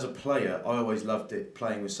 And as a player, I always loved it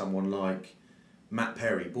playing with someone like Matt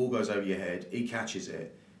Perry. Ball goes over your head, he catches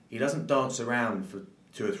it. He doesn't dance around for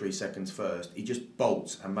 2 or 3 seconds first. He just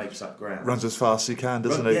bolts and makes up ground. Runs as fast as he can,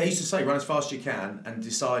 doesn't he? Yeah, he used to say, run as fast as you can and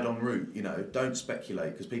decide en route. You know, don't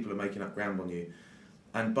speculate because people are making up ground on you.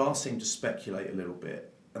 And Bath seem to speculate a little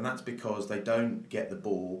bit, and that's because they don't get the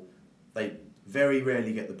ball. They very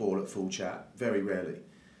rarely get the ball at full chat, very rarely.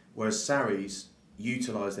 Whereas Sarries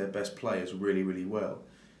utilise their best players really, really well.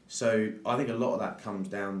 So I think a lot of that comes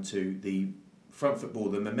down to the front foot ball,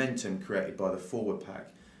 the momentum created by the forward pack.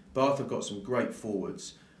 Bath have got some great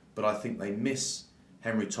forwards, but I think they miss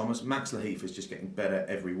Henry Thomas. Max Laheath is just getting better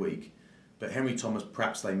every week. But Henry Thomas,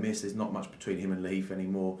 perhaps they miss. There's not much between him and Laheath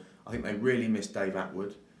anymore. I think they really miss Dave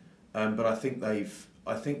Atwood. But I think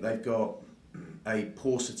they've got a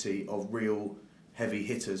paucity of real heavy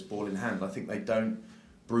hitters ball in hand. I think they don't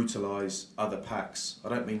brutalise other packs. I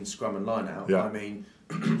don't mean scrum and line out. Yeah. I mean,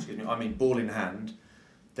 excuse me. I mean ball in hand.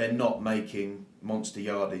 They're not making monster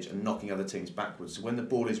yardage and knocking other teams backwards. So when the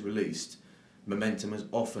ball is released, momentum has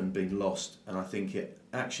often been lost. And I think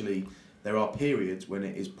there are periods when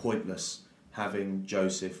it is pointless having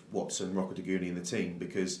Joseph, Watson, Rokoduguni in the team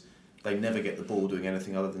because they never get the ball doing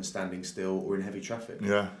anything other than standing still or in heavy traffic.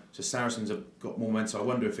 Yeah. So Saracens have got more momentum. I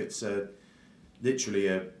wonder if it's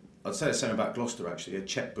literally I'd say the same about Gloucester actually, a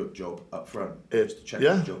checkbook job up front. Just a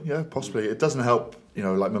checkbook job. Yeah, possibly. It doesn't help, you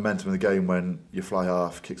know, like momentum in the game when your fly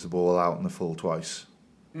half kicks the ball out in the full twice.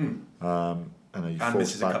 And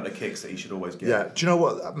misses a couple of kicks that he should always get. Yeah. Do you know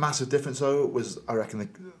what a massive difference though was? I reckon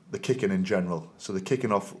the kicking in general. So the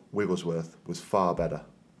kicking off Wigglesworth was far better.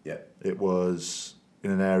 Yeah. It was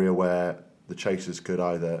in an area where the chasers could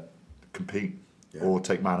either compete or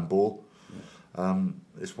take man and ball. Yeah.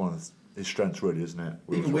 It's one of his strengths, really, isn't it?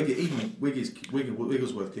 Even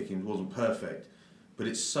Wigglesworth kicking wasn't perfect, but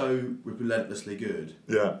it's so relentlessly good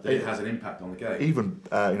that it has an impact on the game. Even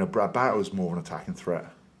Brad Barrett was more of an attacking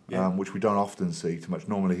threat. which we don't often see too much.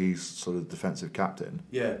 Normally he's sort of defensive captain.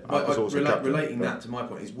 Yeah, captain, relating that to my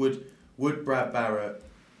point is would Brad Barrett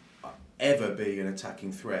ever be an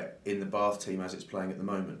attacking threat in the Bath team as it's playing at the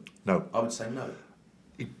moment? No. I would say no.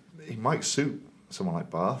 He might suit someone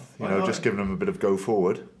like Bath, just giving them a bit of go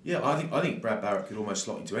forward. Yeah, I think Brad Barrett could almost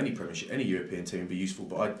slot into any Premiership, any European team and be useful.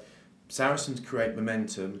 But Saracens create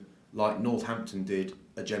momentum like Northampton did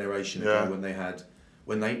a generation ago when they had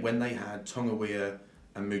Tonga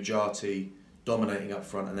and Mujati dominating up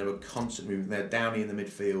front, and they were constantly moving. They're Downey in the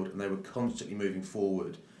midfield, and they were constantly moving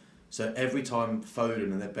forward. So every time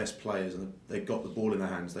Foden and their best players and they got the ball in their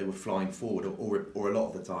hands, they were flying forward, or a lot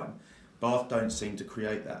of the time. Bath don't seem to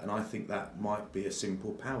create that, and I think that might be a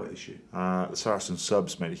simple power issue. The Saracen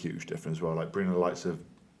subs made a huge difference as well, like bringing the likes of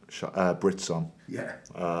Brits on. Yeah.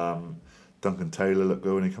 Duncan Taylor looked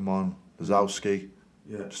good when he came on. Lazowski.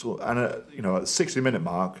 Yeah. At the 60-minute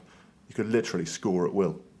mark, you could literally score at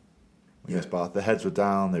will against Bath. Their heads were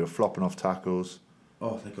down, they were flopping off tackles.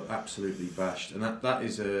 Oh, they got absolutely bashed, and that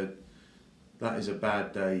is a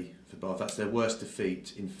bad day for Bath. That's their worst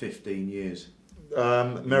defeat in 15 years.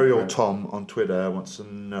 Merry Old Tom on Twitter wants to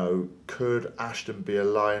know: could Ashton be a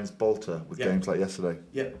Lions bolter with games like yesterday?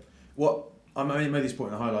 Yeah. I made this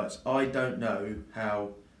point in the highlights. I don't know how.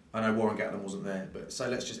 I know Warren Gatland wasn't there, but say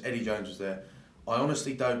let's just Eddie Jones was there. I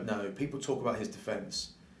honestly don't know. People talk about his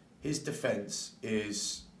defence. His defence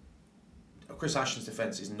is Chris Ashton's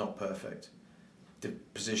defence is not perfect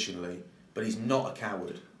positionally, but he's not a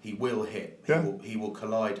coward. He will hit. He will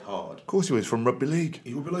collide hard. Of course he was from rugby league.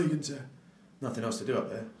 He rugby league, isn't there? Nothing else to do up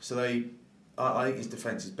there. So I think his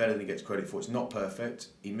defence is better than he gets credit for. It's not perfect.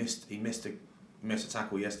 He missed a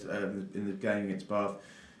tackle yesterday in the game against Bath,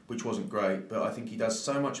 which wasn't great. But I think he does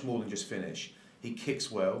so much more than just finish. He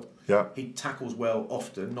kicks well. Yeah. He tackles well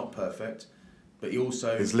often, not perfect, but he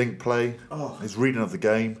also his link play, his reading of the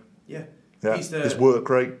game. Yeah. His work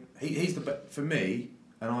rate. He's the for me,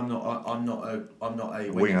 and I'm not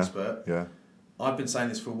a wing expert. Yeah. I've been saying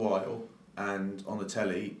this for a while, and on the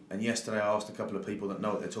telly. And yesterday I asked a couple of people that know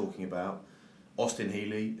what they're talking about. Austin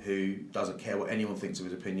Healey, who doesn't care what anyone thinks of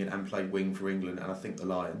his opinion, and played wing for England, and I think the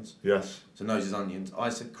Lions. Yes. So knows his onions. I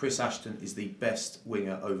said Chris Ashton is the best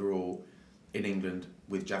winger overall in England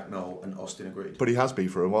with Jack Noel, and Austin agreed. But he has been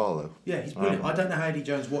for a while though. Yeah, he's brilliant. I don't know how Eddie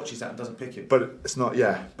Jones watches that and doesn't pick him. But it's not.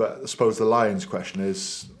 Yeah, but I suppose the Lions' question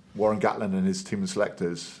is Warren Gatland and his team of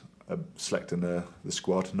selectors are selecting the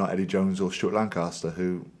squad, not Eddie Jones or Stuart Lancaster,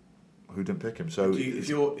 who didn't pick him. So if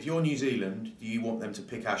you're New Zealand, do you want them to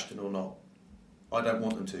pick Ashton or not? I don't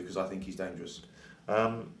want them to because I think he's dangerous.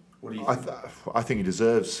 What do you think? I think he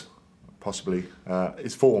deserves possibly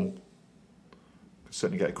his form.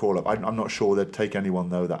 Certainly get a call up. I'm not sure they'd take anyone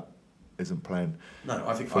though that isn't playing. No,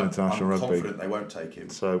 I think for international rugby. I'm confident they won't take him.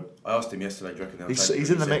 So I asked him yesterday. Do you reckon they'll take him? He's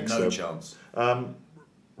in the mix. No chance.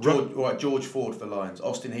 George Ford for the Lions.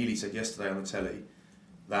 Austin Healey said yesterday on the telly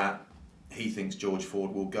that he thinks George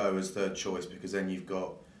Ford will go as third choice because then you've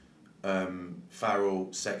got Farrell,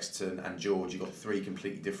 Sexton, and George. You've got three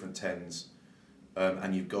completely different tens,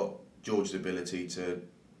 and you've got George's ability to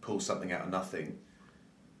pull something out of nothing.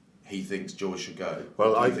 He thinks George should go.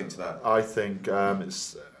 Well, what do you think to that? I think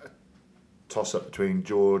it's a toss-up between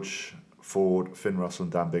George, Ford, Finn Russell,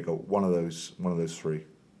 and Dan Biggle. One of those three.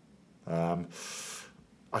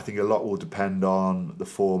 I think a lot will depend on the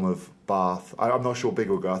form of Bath. I'm not sure Biggle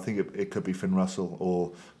will go. I think it could be Finn Russell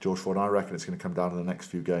or George Ford. I reckon it's going to come down to the next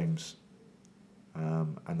few games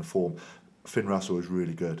and the form. Finn Russell was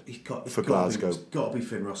really good for Glasgow. It's got to be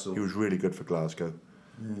Finn Russell. He was really good for Glasgow.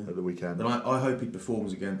 At the weekend. And I hope he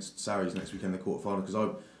performs against Sarries next weekend in the quarter-final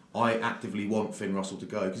because I actively want Finn Russell to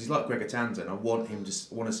go because he's like Gregor Townsend. I want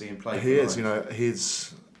to see him play. He is,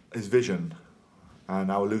 his vision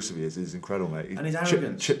and how elusive he is incredible, mate. And his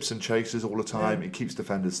arrogance. Chips and chases all the time. Yeah. He keeps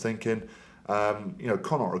defenders thinking.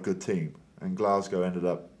 Connacht are a good team, and Glasgow ended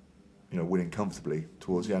up, winning comfortably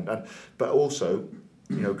towards the end. But also,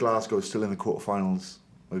 Glasgow is still in the quarterfinals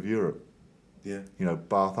of Europe. Yeah.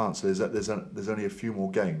 Bath aren't. So there's only a few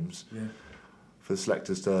more games for the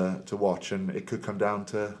selectors to watch, and it could come down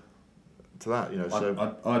to that.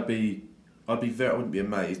 So I wouldn't be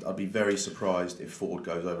amazed. I'd be very surprised if Ford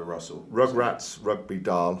goes over Russell. Rugrats Rugby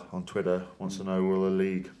Dahl on Twitter wants to know, will the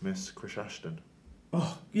league miss Chris Ashton?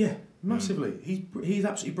 Oh yeah, massively. He's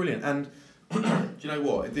absolutely brilliant. And do you know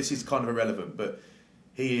what? This is kind of irrelevant, but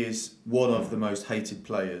he is one of the most hated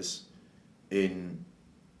players in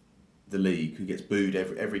the league, who gets booed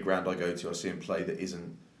every ground I go to. I see him play that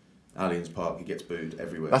isn't Allianz Park. He gets booed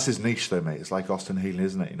everywhere. That's his niche, though, mate. It's like Austin Healey,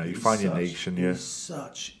 isn't it? You find your niche, and he's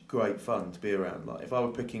such great fun to be around. Like if I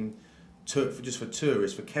were picking for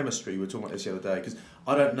tourists, for chemistry, we were talking about this the other day, because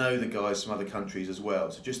I don't know the guys from other countries as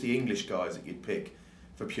well, so just the English guys that you'd pick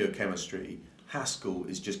for pure chemistry, Haskell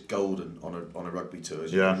is just golden on a rugby tour,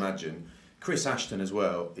 as you can imagine. Chris Ashton as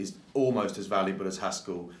well is almost as valuable as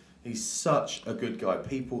Haskell. He's such a good guy.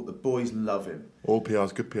 The boys love him. All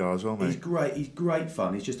PR's good PR as well, mate. He's great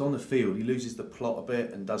fun. He's just on the field. He loses the plot a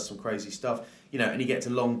bit and does some crazy stuff. And he gets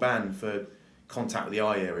a long ban for contact with the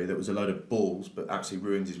eye area that was a load of balls, but actually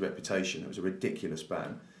ruins his reputation. It was a ridiculous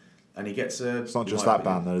ban. And he gets a... It's not just that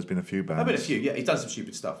ban, though. There's been a few bans. There's been a few, yeah. He's done some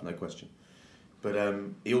stupid stuff, no question. But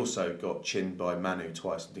he also got chinned by Manu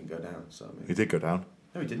twice and didn't go down. So I mean, he did go down.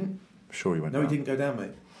 No, he didn't. I'm sure he went down. No, he didn't go down,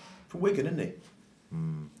 mate. From Wigan, isn't he?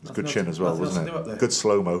 It's a good chin as well, wasn't it? Good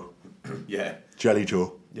slow-mo. Yeah. Jelly jaw.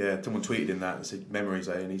 Yeah, someone tweeted in that and said, memories,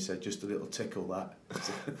 eh? And he said, just a little tickle,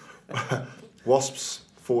 that. Wasps,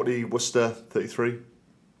 40, Worcester, 33.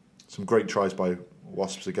 Some great tries by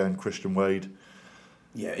Wasps again. Christian Wade.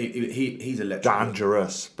 Yeah, he's electric.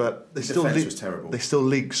 Dangerous, but His defence was terrible. They still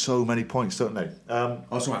leak so many points, don't they? I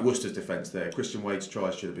was talking about Worcester's defence there. Christian Wade's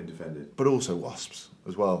tries should have been defended. But also Wasps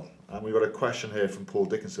as well. And we've got a question here from Paul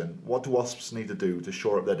Dickinson. What do Wasps need to do to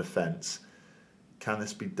shore up their defence? Can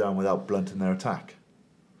this be done without blunting their attack?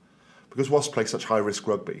 Because Wasps play such high-risk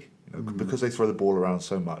rugby, because they throw the ball around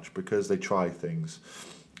so much, because they try things,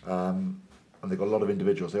 and they've got a lot of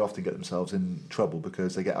individuals, they often get themselves in trouble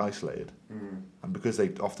because they get isolated. And because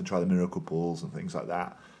they often try the miracle balls and things like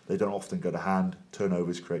that, they don't often go to hand.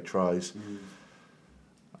 Turnovers create tries.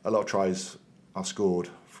 A lot of tries are scored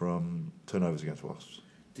from turnovers against Wasps.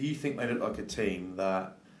 Do you think they look like a team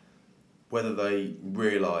that, whether they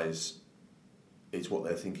realise it's what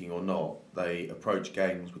they're thinking or not, they approach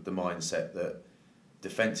games with the mindset that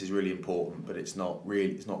defence is really important, but it's not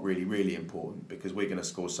really important because we're going to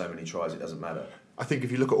score so many tries, it doesn't matter? I think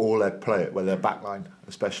if you look at all their play, well, their backline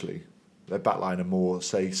especially, their backline are more,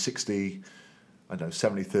 say, 70-30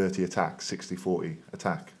 attack, 60-40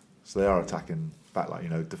 attack. So they are attacking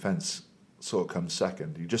backline, defence sort of comes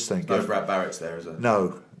second. You just think... No Brad Barrett's there, is there?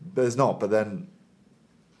 No, there's not, but then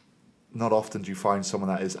not often do you find someone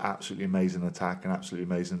that is absolutely amazing in attack and absolutely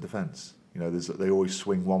amazing in defence. They always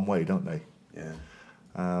swing one way, don't they?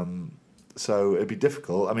 Yeah. So it'd be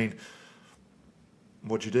difficult. I mean,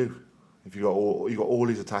 what do you do if you got all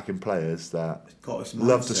these attacking players that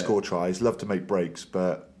love to score tries, love to make breaks,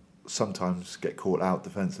 but sometimes get caught out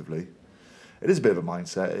defensively? It is a bit of a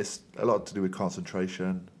mindset. It's a lot to do with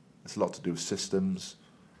concentration. It's a lot to do with systems.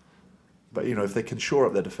 But if they can shore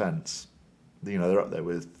up their defence, they're up there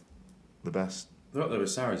with the best. They're up there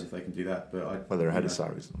with Sarries if they can do that. But they're ahead of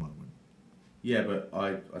Sarries at the moment. Yeah, but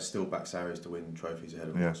I still back Sarries to win trophies ahead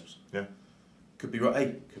of Wasps. Yeah. Could be right.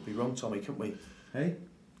 Hey, could be wrong, Tommy, couldn't we? Hey?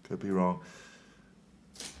 Could be wrong.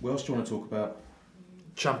 What else do you want to talk about?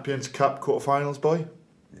 Champions Cup quarterfinals, boy.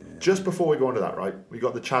 Yeah. Just before we go on to that, right, we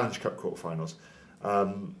got the Challenge Cup quarterfinals.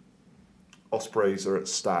 Ospreys are at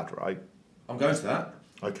Stad, right? I'm going to that.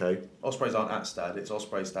 Okay. Ospreys aren't at Stad, it's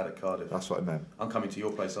Ospreys Stad at Cardiff. That's what I meant. I'm coming to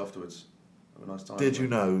your place afterwards. Have a nice time. Did you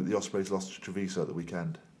know the Ospreys lost to Treviso at the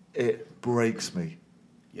weekend? It breaks me.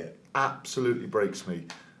 Yeah. Absolutely breaks me.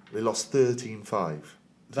 They lost 13-5.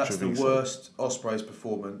 That's Treviso. The worst Ospreys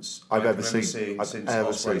performance I've ever seen since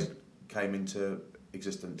Ospreys came into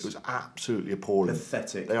existence. It was absolutely appalling.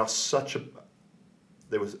 Pathetic. They was such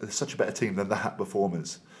a better team than that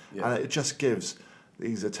performance. Yeah. And it just gives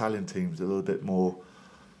these Italian teams a little bit more,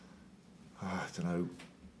 I don't know.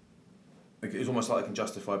 It's almost like they can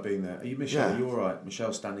justify being there. Are you Michelle? Yeah. Are you all right?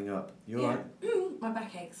 Michelle's standing up. You all right? My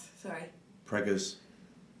back aches. Sorry. Preggers.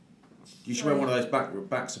 You should wear one of those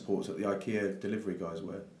back supports that the IKEA delivery guys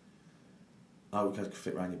wear. Oh, it could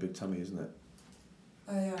fit around your big tummy, isn't it?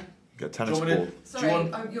 Oh yeah. Get a tennis ball. Sorry,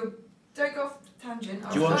 don't go off tangent.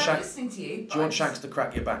 I'm listening to you. Do you want Shanks to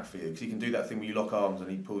crack your back for you? Because he can do that thing where you lock arms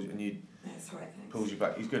and he pulls and you. That's right. Thanks. Pulls you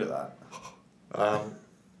back. He's good at that.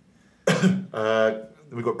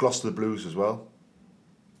 We've got Gloucester the Blues as well.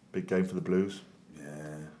 Big game for the Blues.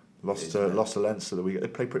 Yeah. Lost to Leinster the weekend. They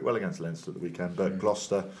played pretty well against Leinster the weekend, but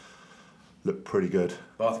Gloucester looked pretty good.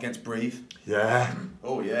 Bath against Breathe. Yeah.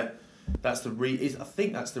 Oh yeah. That's I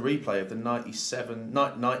think that's the replay of the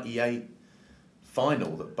 98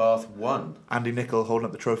 final that Bath won. Andy Nicol holding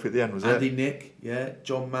up the trophy at the end, was Andy Nick, yeah.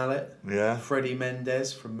 John Mallett. Yeah. Freddie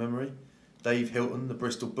Mendes from memory. Dave Hilton, the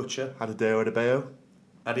Bristol Butcher. Adideo Adebayo.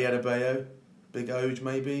 Adi Adebayo. Big Oj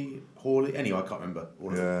maybe. Hawley. Anyway, I can't remember.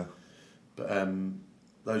 Yeah. But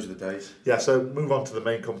those are the days. Yeah, so move on to the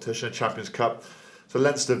main competition, Champions Cup. So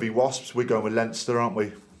Leinster v Wasps. We're going with Leinster, aren't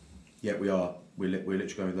we? Yeah, we are. We're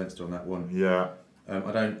literally going with Leinster on that one. Yeah. I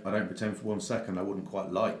don't pretend for 1 second I wouldn't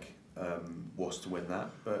quite like Wasps to win that,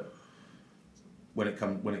 but when it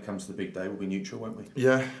comes to the big day, we'll be neutral, won't we?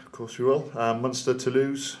 Yeah, of course we will. Munster,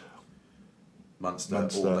 Toulouse. Munster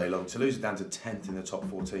all day long. Toulouse are down to 10th in the top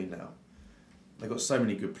 14 now. They've got so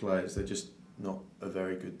many good players. They're just not a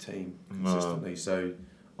very good team consistently. No. So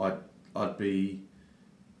I'd be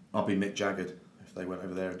Mick Jaggered if they went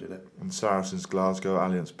over there and did it. And Saracens, Glasgow,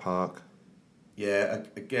 Allianz Park. Yeah,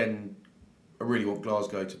 again, I really want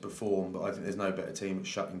Glasgow to perform, but I think there's no better team at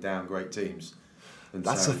shutting down great teams than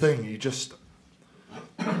That's Saracens. The thing. You just,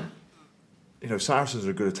 Saracens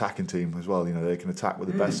are a good attacking team as well. They can attack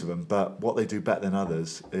with the best of them, but what they do better than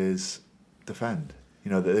others is defend.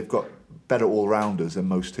 They've got better all-rounders than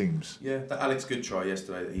most teams. Yeah, that Alex Good try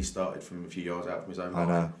yesterday that he started from a few yards out from his own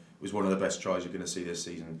line was one of the best tries you're going to see this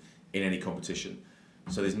season in any competition.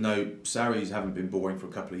 So Sarries haven't been boring for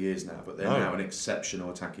a couple of years now, but they're now an exceptional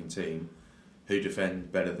attacking team who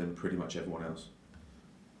defend better than pretty much everyone else.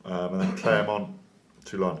 And then Clermont,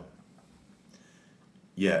 Toulon.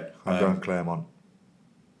 Yeah. I'm going Clermont.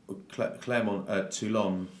 Clermont,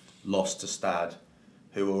 Toulon lost to Stade,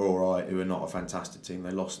 who are all right, who are not a fantastic team.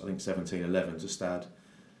 They lost, I think, 17-11 to Stade.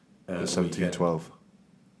 17-12.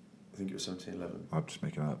 I think it was 17-11. I'm just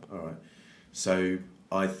making it up. All right. So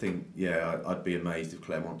I think, I'd be amazed if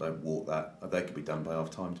Clermont don't walk that. They could be done by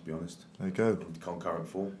half-time, to be honest. There you go. In concurrent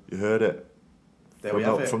form. You heard it. There we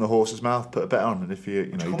have it. From the horse's mouth, put a bet on, and if you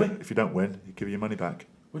don't win, you give your money back.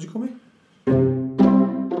 What'd you call me?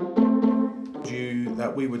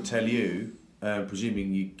 That we would tell you,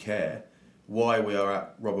 presuming you care, why we are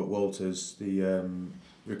at Robert Walters, the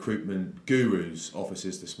recruitment guru's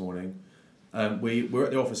offices this morning. We're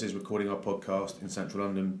at the offices recording our podcast in central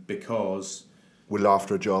London because we're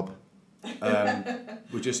after a job.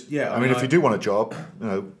 We're just I mean, if you do want a job,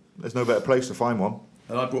 there's no better place to find one.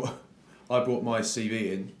 And I brought my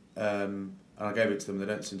CV in, and I gave it to them. They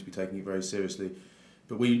don't seem to be taking it very seriously.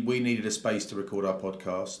 But we needed a space to record our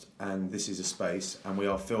podcast, and this is a space, and we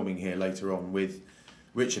are filming here later on with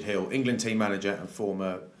Richard Hill, England team manager and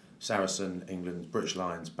former Saracen, England's British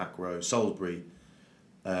Lions back row, Salisbury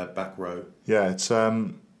back row. Yeah, it's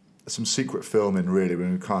some secret filming really,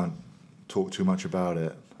 when we can't talk too much about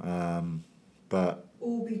it. But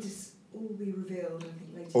all be revealed,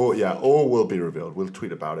 I think, later. All will be revealed. We'll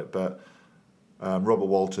tweet about it. But Robert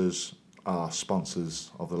Walters are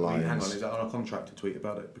sponsors of the Lions. Hang on, is that on our contract to tweet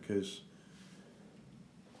about it? Because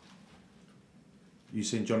you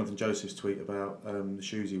seen Jonathan Joseph's tweet about the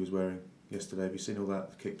shoes he was wearing yesterday. Have you seen all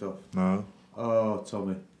that kicked off? No. Oh,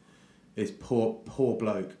 Tommy, it's poor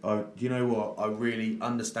bloke. Do you know what? I really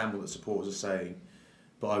understand what the supporters are saying,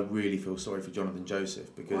 but I really feel sorry for Jonathan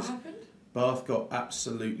Joseph because what happened? Bath got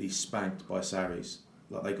absolutely spanked by Sarries.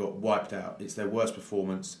 Like, they got wiped out. It's their worst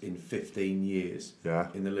performance in 15 years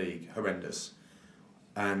in the league. Horrendous.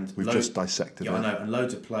 And we've just dissected it. Yeah, I know. And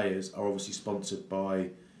loads of players are obviously sponsored by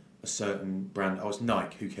a certain brand. Oh, it's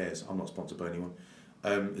Nike. Who cares? I'm not sponsored by anyone.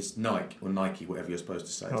 It's Nike or Nike, whatever you're supposed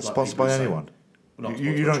to say. Not sponsored by anyone. Not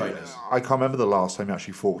sponsored by trainers. I can't remember the last time you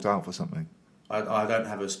actually forked out for something. I don't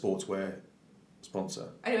have a sportswear sponsor.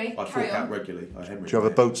 Anyway, I fork out regularly. Do you have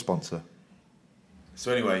a boat sponsor?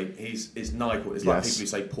 So anyway, it's Nike. It's like people who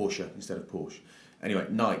say Porsche instead of Porsche. Anyway,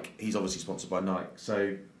 Nike. He's obviously sponsored by Nike.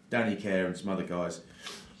 So Danny Kerr and some other guys,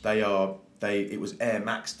 it was Air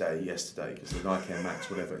Max Day yesterday because the Nike Air Max,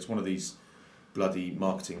 whatever. It's one of these bloody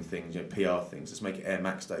marketing things, PR things. Let's make it Air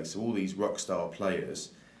Max Day. So all these rock star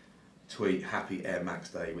players tweet Happy Air Max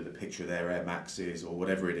Day with a picture of their Air Maxes or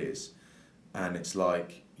whatever it is, and it's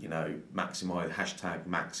like maximize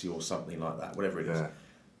 #Maxi or something like that, whatever it is.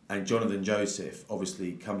 And Jonathan Joseph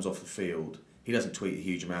obviously comes off the field. He doesn't tweet a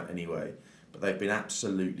huge amount anyway, but they've been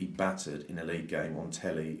absolutely battered in a league game on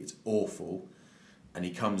telly. It's awful. And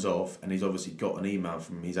he comes off and he's obviously got an email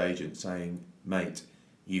from his agent saying, mate,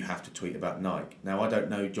 you have to tweet about Nike. Now, I don't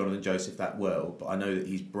know Jonathan Joseph that well, but I know that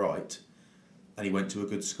he's bright and he went to a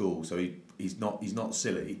good school, so he's not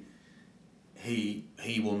silly. He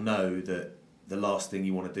will know that the last thing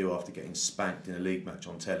you want to do after getting spanked in a league match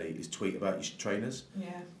on telly is tweet about your trainers.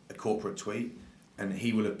 Yeah. A corporate tweet, and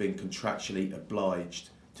he will have been contractually obliged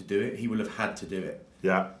to do it. He will have had to do it.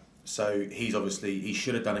 Yeah. So he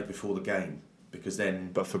should have done it before the game, because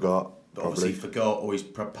then. But forgot. But obviously forgot, or he's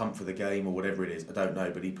pumped for the game, or whatever it is. I don't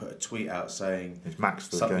know, but he put a tweet out saying he's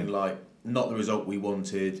maxed something like, "Not the result we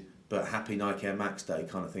wanted, but happy Nike Air Max Day,"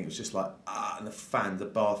 kind of thing. It was just like and the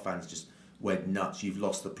Bath fans just went nuts. You've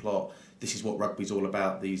lost the plot. This is what rugby's all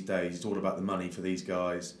about these days. It's all about the money for these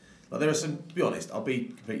guys. Like, there are some, to be honest, I'll be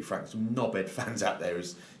completely frank, some knobhead fans out there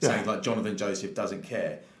saying like Jonathan Joseph doesn't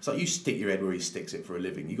care. It's like, you stick your head where he sticks it for a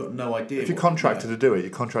living. You've got no idea. If you're contracted to do it,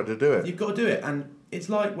 you're contracted to do it. You've got to do it. And it's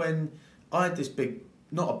like when I had this big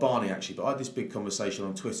not a Barney actually, but I had this big conversation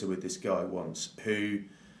on Twitter with this guy once who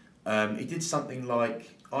he did something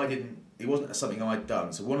like it wasn't something I'd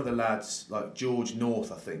done. So one of the lads, like George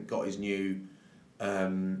North, I think, got his new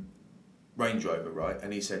Range Rover, right?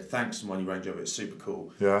 And he said, "Thanks for my new Range Rover. It's super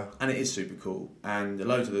cool." Yeah. And it is super cool. And a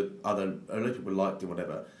load of people liked it,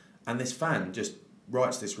 whatever. And this fan just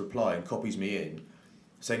writes this reply and copies me in,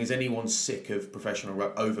 saying, "Is anyone sick of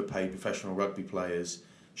overpaid professional rugby players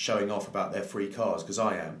showing off about their free cars? Because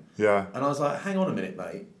I am." Yeah. And I was like, "Hang on a minute,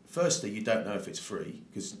 mate. Firstly, you don't know if it's free,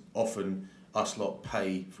 because often us lot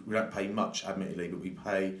pay. We don't pay much, admittedly, but we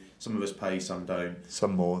pay. Some of us pay, some don't.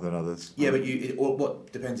 Some more than others. Yeah, but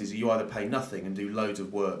what depends is you either pay nothing and do loads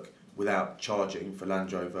of work without charging for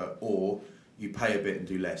Land Rover, or you pay a bit and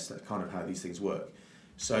do less. That's kind of how these things work.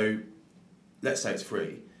 So let's say it's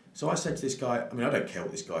free." So I said to this guy, I mean, I don't care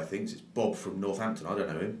what this guy thinks. It's Bob from Northampton. I don't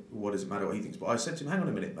know him. What does it matter what he thinks? But I said to him, "Hang on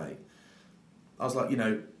a minute, mate." I was like,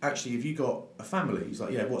 actually, have you got a family? He's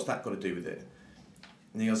like, "Yeah, what's that got to do with it?"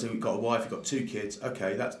 And he goes, "We've got a wife, we've got 2 kids."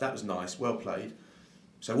 Okay, that was nice, well played.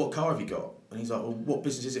 "So what car have you got?" And he's like, "Well, what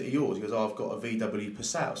business is it of yours?" He goes, "Oh, I've got a VW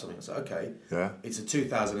Passat or something." I said, "Okay, yeah, it's a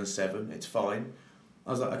 2007, it's fine."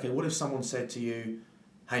 I was like, "Okay, what if someone said to you,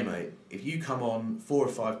 'Hey mate, if you come on 4 or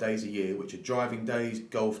 5 days a year, which are driving days,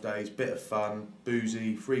 golf days, bit of fun,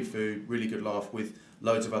 boozy, free food, really good laugh with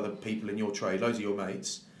loads of other people in your trade, loads of your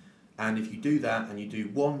mates, and if you do that and you do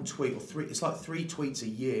 1 tweet or 3, it's like 3 tweets a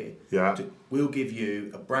year, we'll give you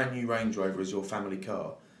a brand new Range Rover as your family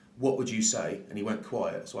car. What would you say?'" And he went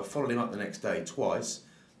quiet. So I followed him up the next day twice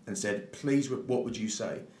and said, "Please, what would you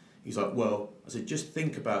say?" He's like, "Well," I said, "just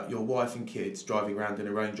think about your wife and kids driving around in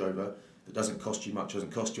a Range Rover that doesn't cost you much,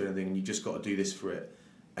 doesn't cost you anything, and you just got to do this for it.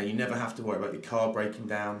 And you never have to worry about your car breaking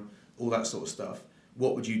down, all that sort of stuff.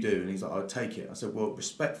 What would you do?" And he's like, "I'd take it." I said, "Well,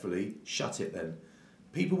 respectfully, shut it then."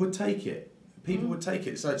 People would take it. People would take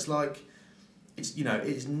it. So it's like, it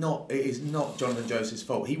is not Jonathan Joseph's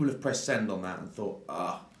fault. He would have pressed send on that and thought,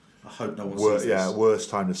 I hope no one sees this. Yeah, worst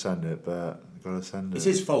time to send it, but you've got to send it. It's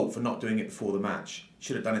his fault for not doing it before the match.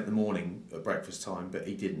 Should have done it in the morning at breakfast time, but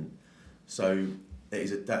he didn't. So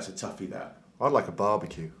that's a toughie, that. I'd like a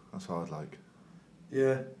barbecue. That's what I'd like.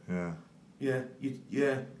 Yeah. Yeah.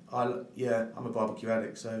 I'm a barbecue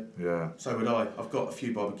addict, so yeah. So would I. I've got a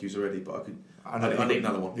few barbecues already, but I need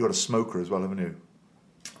another one. You've got a smoker as well, haven't you?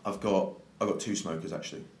 I've got 2 smokers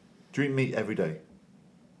actually. Do you eat meat every day?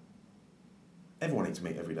 Everyone eats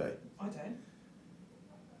meat every day. I don't.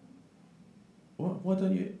 What? Why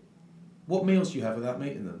don't you? What meals do you have without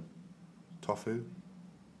meat in them? Tofu.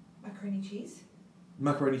 Macaroni cheese.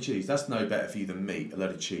 Macaroni cheese. That's no better for you than meat. A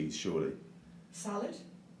load of cheese, surely. Salad.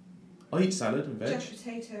 I eat salad and veg. Jack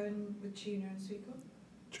potato and with tuna and sweet corn.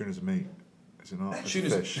 Tuna's a meat. Is it not? It's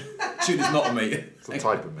Tuna's fish. Tuna's not a meat. It's a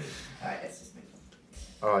type of meat. Alright, let's just move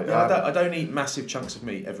on. Alright. Yeah, I don't eat massive chunks of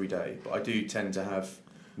meat every day, but I do tend to have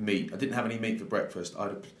meat. I didn't have any meat for breakfast. I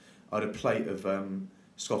had a plate of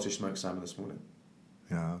Scottish smoked salmon this morning.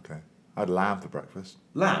 Yeah, okay. I had lamb for breakfast.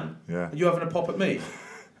 Lamb? Yeah. Are you having a pop at me?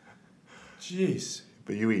 Jeez.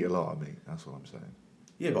 But you eat a lot of meat, that's what I'm saying.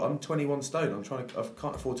 Yeah, but I'm 21 stone. I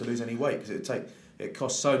can't afford to lose any weight because it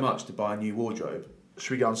costs so much to buy a new wardrobe.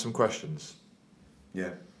 Should we get on some questions?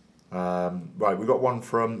 Yeah. Right, we got one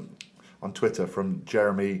on Twitter from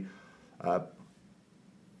Jeremy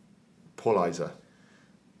Paulizer.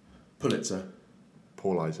 Paulizer.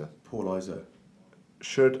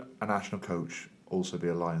 Should a national coach also be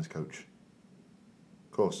a Lions coach?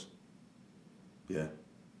 Of course. Yeah.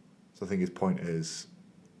 So I think his point is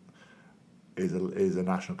a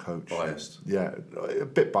national coach biased? Yeah, a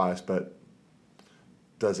bit biased, but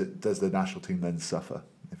does the national team then suffer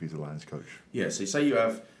if he's a Lions coach? Yeah. So say you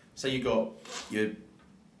got your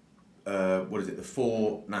the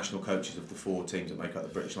 4 national coaches of the 4 teams that make up the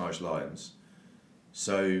British and Irish Lions.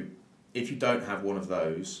 So if you don't have one of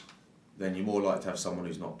those, then you're more likely to have someone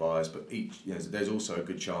who's not biased. But there's also a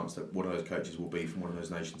good chance that one of those coaches will be from one of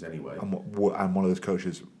those nations anyway. And one of those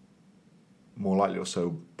coaches, more likely or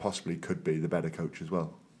so, possibly could be the better coach as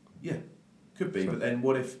well. Yeah, could be. So, but then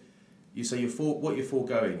what if you say what you're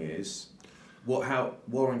foregoing is how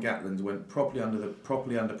Warren Gatland went properly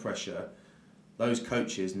under pressure. Those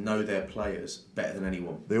coaches know their players better than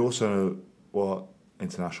anyone. They also know what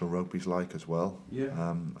international rugby's like as well.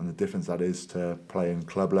 Yeah. And the difference that is to playing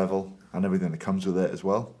club level and everything that comes with it as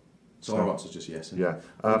well. So our answer's just yes. Yeah.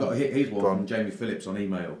 Here's one from Jamie Phillips on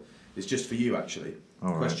email. It's just for you, actually.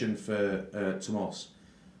 All Question for Tomas.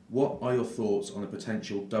 What are your thoughts on a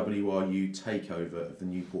potential WRU takeover of the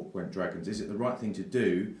Newport Gwent Dragons? Is it the right thing to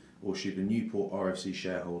do, or should the Newport RFC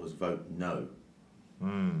shareholders vote no?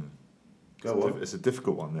 It's a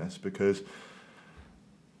difficult one, this, because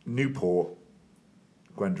Newport,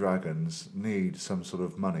 Gwent Dragons, need some sort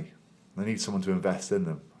of money. They need someone to invest in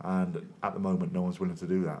them. And at the moment, no one's willing to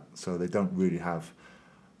do that. So they don't really have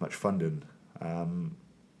much funding.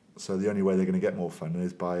 So the only way they're going to get more funding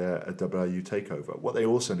is by a WRU takeover. What they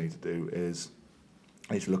also need to do is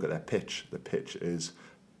they need to look at their pitch. The pitch is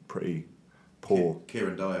pretty poor.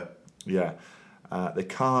 Kieran Dyer. Yeah. They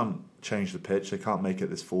can't change the pitch. They can't make it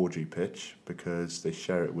this 4G pitch because they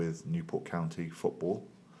share it with Newport County Football,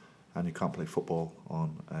 and you can't play football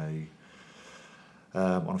on a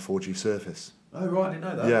 4G surface. Oh right, I didn't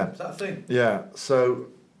know that. Yeah. Is that a thing? Yeah. So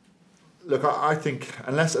look, I think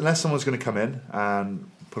unless someone's going to come in and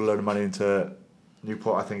put a load of money into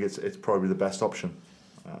Newport, I think it's probably the best option.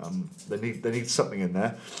 They need something in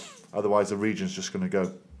there, otherwise the region's just going to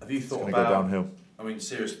go. Have you thought about? Go downhill. I mean,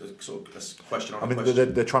 serious sort of a question on. I mean,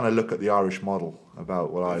 they're trying to look at the Irish model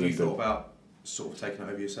about what Ireland did. Have you thought about sort of taking it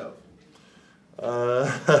over yourself?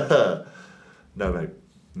 No, mate.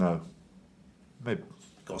 No. Maybe.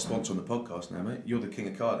 Got a sponsor on the podcast now, mate. You're the king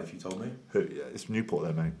of Cardiff, you told me. It's Newport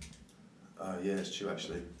there, mate. Yeah, it's true,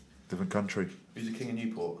 actually. Different country. Who's the king of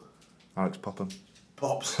Newport? Alex Popham.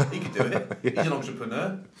 Pops, he could do it. Yeah. He's an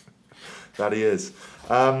entrepreneur. That he is.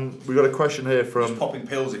 We've got a question here from... Just popping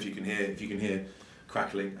pills if you can hear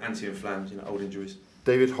crackling, anti-inflammatory, old injuries.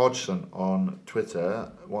 David Hodgson on Twitter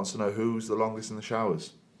wants to know who's the longest in the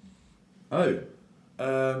showers. Oh.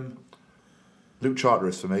 Luke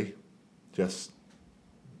Charteris for me. Just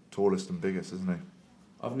tallest and biggest, isn't he?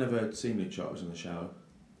 I've never seen Luke Charteris in the shower.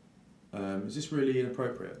 Is this really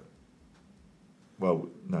inappropriate? Well,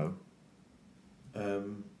 no.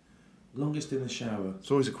 Longest in the shower. It's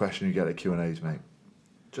always a question you get at Q&As, mate.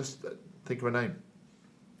 Just think of a name.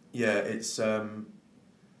 Yeah, it's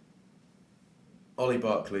Ollie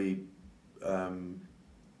Barkley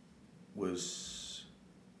was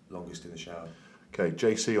longest in the shower. Okay,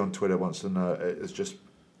 JC on Twitter wants to know, has just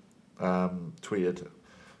tweeted,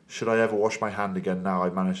 should I ever wash my hand again now I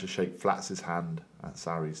managed to shake Flats' hand at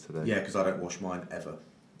Sarries today? Yeah, because I don't wash mine ever.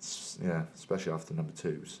 Yeah, especially after number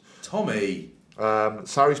 2s. Tommy!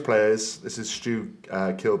 Sarries players, this is Stu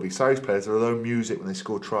Kilby, Sarries players are their own music when they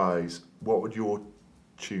score tries. What would your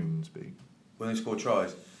tunes be? When they score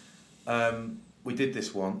tries? We did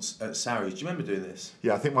this once at Sarries. Do you remember doing this?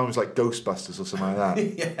 Yeah, I think mine was like Ghostbusters or something like that.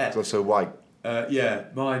 Yeah. It's also white. Yeah,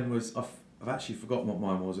 mine was... I've actually forgotten what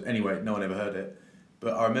mine was. Anyway, no one ever heard it.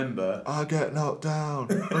 But I remember... I get knocked down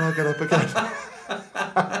and I get up again.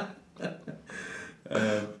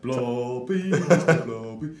 Blobby, Mr.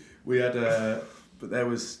 Blobby. We had but there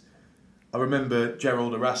was... I remember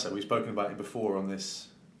Gerald Arasa. We've spoken about him before on this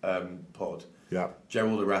pod. Yeah.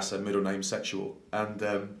 Gerald Arasa, middle name Sexual. And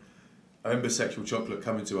I remember Sexual Chocolate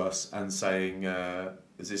coming to us and saying,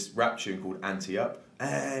 there's this rap tune called Anti Up.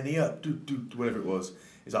 Annie Up, whatever it was.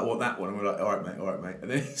 He's like, what, that one? And we're like, all right, mate.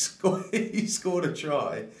 And then he scored a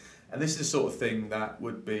try. And this is the sort of thing that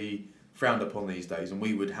would be frowned upon these days. And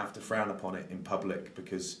we would have to frown upon it in public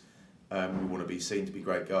because we want to be seen to be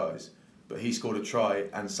great guys. But he scored a try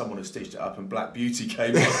and someone had stitched it up and Black Beauty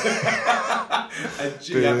came on. And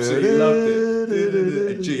G absolutely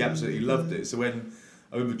loved it. So when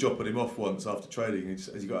I remember dropping him off once after training, as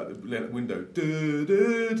he got out the window,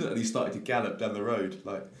 and he started to gallop down the road.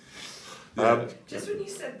 Like, yeah. Just when you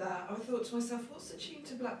said that, I thought to myself, what's the tune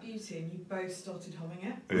to Black Beauty? And you both started humming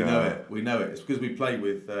it. We know it. It's because we played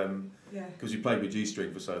with G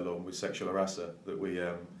String for so long with Sexual Arasa that we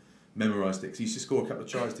memorised it. Because he used to score a couple of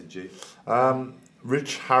tries, did G?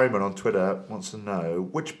 Rich Harriman on Twitter wants to know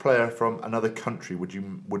which player from another country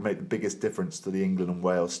would make the biggest difference to the England and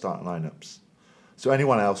Wales starting lineups. So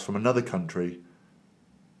anyone else from another country,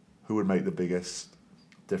 who would make the biggest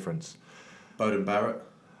difference? Bowden Barrett.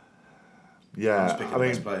 Yeah, I mean,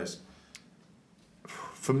 best players.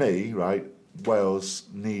 For me, right, Wales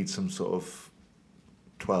need some sort of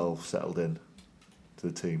 12 settled in to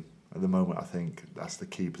the team. At the moment, I think that's the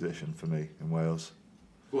key position for me in Wales.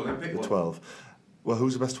 Well, then pick the one. 12. Well,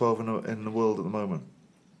 who's the best 12 in the world at the moment?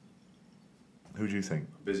 Who do you think?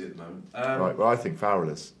 Busy at the moment. Right, well, I think Farrell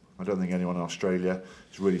is. I don't think anyone in Australia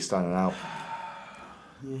is really standing out.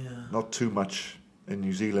 Yeah. Not too much in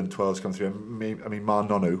New Zealand. 12's come through. I mean, Ma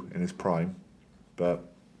Nonu in his prime,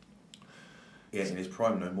 but he ain't in his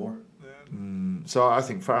prime no more. So I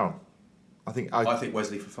think Farrell. I think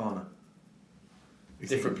Wesley Fofana.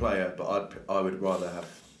 Different player, but I would rather have.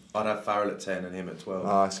 I'd have Farrell at 10 and him at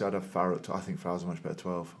 12. See, I'd have Farrell at 12. I think Farrell's a much better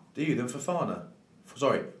 12. Do you than Fofana?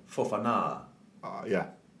 Sorry, Fofana. Yeah.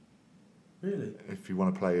 Really? If you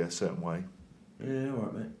want to play a certain way. Yeah,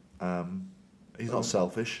 all right, mate. He's not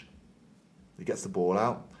selfish. He gets the ball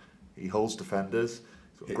out. He holds defenders.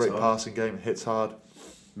 He's got a great hard. passing game. Hits hard.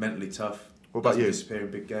 mentally tough. What about you? Disappear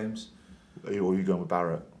in big games. Or are you going with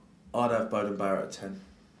Barrett? I'd have Beauden Barrett at 10.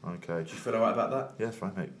 Okay. Do you feel alright about that? Yeah, it's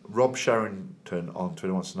fine, mate. Rob Sherrington on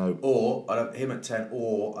Twitter wants to know. Or I'd have him at 10,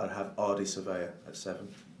 or I'd have Ardy Surveyor at 7.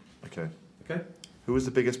 Okay. Okay. Who was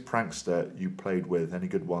the biggest prankster you played with? Any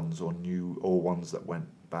good ones or ones that went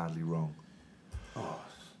badly wrong? Oh.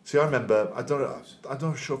 See, I remember. I don't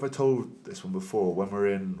know sure if I told this one before. When we were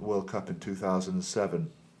in World Cup in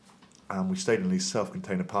 2007, and we stayed in these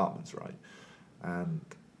self-contained apartments, right? And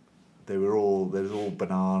there was all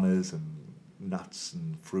bananas and nuts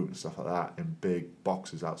and fruit and stuff like that in big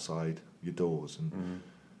boxes outside your doors. And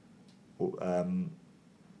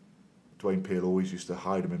Dwayne Peel always used to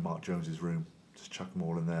hide them in Mark Jones's room, just chuck them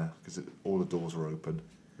all in there because all the doors were open.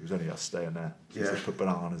 It was only us staying there. So he put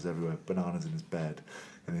bananas everywhere, bananas in his bed,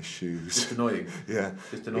 in his shoes. Just annoying. Yeah.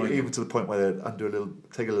 Just annoying. Even to the point where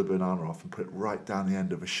they'd take a little banana off and put it right down the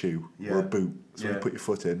end of a shoe or a boot. So when you put your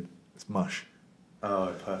foot in, it's mush.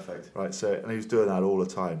 Oh, perfect. Right, so, and he was doing that all the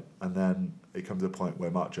time. And then it comes to the point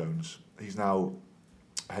where Mark Jones, he's now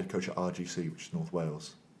head coach at RGC, which is North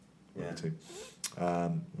Wales. Team.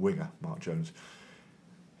 Winger, Mark Jones.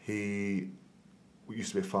 He used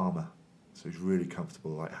to be a farmer, so he's really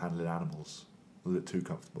comfortable, like handling animals. A little bit too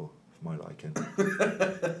comfortable for my liking.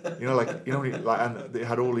 And they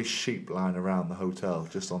had all these sheep lying around the hotel,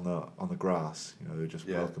 just on the grass. You know, they were just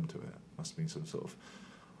welcome to it. Must have been some sort of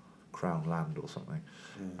crown land or something.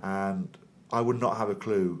 And I would not have a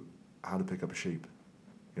clue how to pick up a sheep.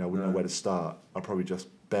 You know, I wouldn't know where to start. I'd probably just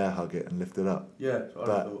bear hug it and lift it up. Yeah,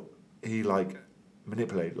 but he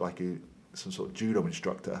manipulated some sort of judo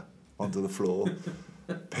instructor onto the floor,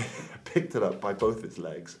 picked it up by both its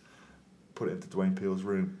legs, put it into Dwayne Peel's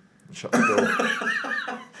room and shut the door.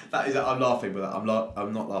 I'm laughing, but I'm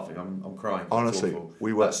not laughing. I'm crying. Honestly,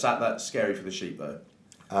 that's scary for the sheep though.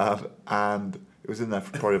 And it was in there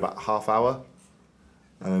for probably about half hour,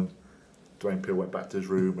 and Dwayne Peel went back to his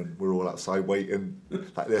room, and we're all outside waiting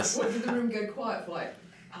like this. What, did the room go quiet for like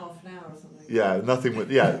half an hour or something? Yeah, nothing. We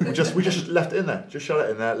just left it in there, just shut it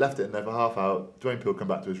in there, left it in there for half hour. Dwayne Peel come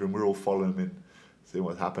back to his room. We're all following him in, seeing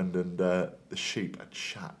what happened, and the sheep had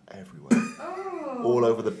shat everywhere. All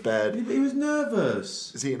over the bed. He was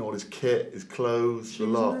nervous. He's eating all his kit, his clothes, a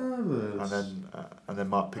lot. Nervous. And then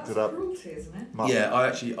Mark picked it up. That's cruelty, isn't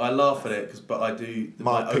it? I laugh at it but I do.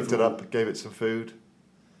 Mark picked it up, gave it some food,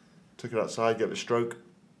 took it outside, gave it a stroke,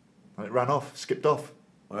 and it ran off, skipped off.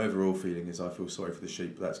 My overall feeling is I feel sorry for the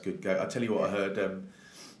sheep, but that's good. I tell you what, I heard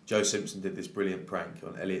Joe Simpson did this brilliant prank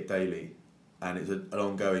on Elliot Daly, and it's an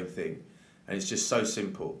ongoing thing, and it's just so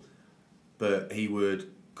simple, but he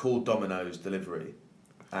would call Domino's delivery,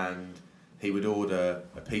 and he would order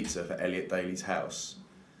a pizza for Elliot Daly's house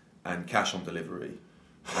and cash on delivery,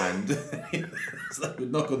 and so they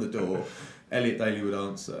would knock on the door, Elliot Daly would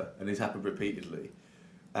answer, and this happened repeatedly,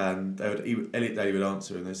 and Elliot Daly would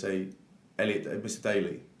answer and they'd say, Mr.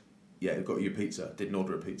 Daly, yeah, I've got you a pizza, didn't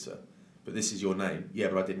order a pizza, but this is your name, yeah,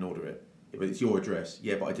 but I didn't order it, yeah, but it's your address,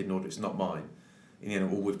 yeah, but I didn't order it, it's not mine. In the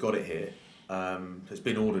end, well, we've got it here, it's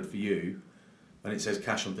been ordered for you, and it says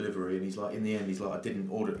cash on delivery, and he's like, in the end, he's like, I didn't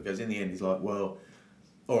order it. He goes, in the end, he's like, well,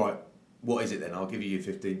 all right, what is it then? I'll give you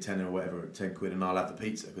 15, 10 or whatever, 10 quid, and I'll have the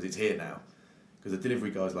pizza, because it's here now. Because the delivery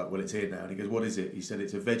guy's like, well, it's here now. And he goes, what is it? He said,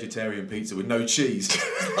 it's a vegetarian pizza with no cheese.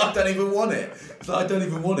 I don't even want it. I don't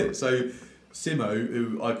even want it. So Simo,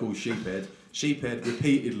 who I call Sheephead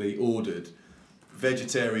repeatedly ordered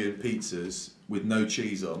vegetarian pizzas with no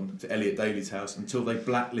cheese on to Elliot Daly's house until they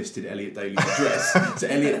blacklisted Elliot Daly's address. So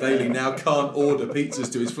Elliot Daly now can't order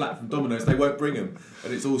pizzas to his flat from Domino's. They won't bring them,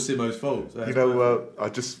 and it's all Simo's fault. So I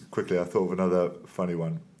thought of another funny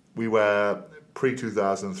one. We were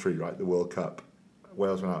pre-2003, right? The World Cup.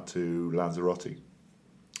 Wales went out to Lanzarote.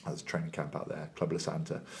 There's a training camp out there, Club La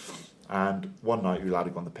Santa. And one night you're allowed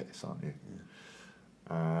to go on the piss, aren't you? Yeah.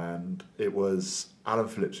 And it was Alan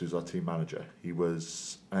Phillips who's our team manager. He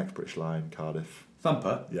was an ex-British Lion, Cardiff.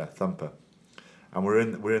 Thumper? Yeah, Thumper. And we're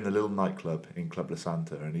in the little nightclub in Club La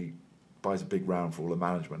Santa, and he buys a big round for all the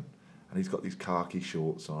management. And he's got these khaki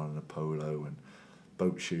shorts on and a polo and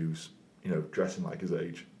boat shoes, you know, dressing like his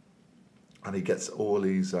age. And he gets all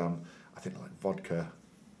these, I think like vodka,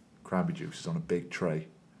 cranberry juices on a big tray.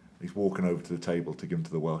 He's walking over to the table to give them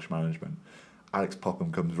to the Welsh management. Alex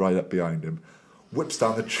Popham comes right up behind him, whips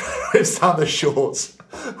down the shorts,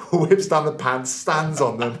 whips down the pants, stands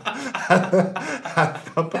on them, and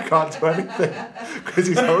Thumper can't do anything because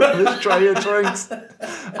he's holding this tray of drinks.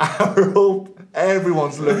 And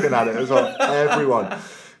everyone's looking at it as well, everyone,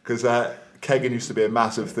 because kegging used to be a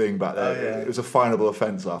massive thing back then. Oh, yeah. It was a finable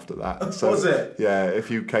offence after that. So, was it? Yeah, if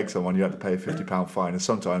you keg someone, you had to pay a £50 fine, and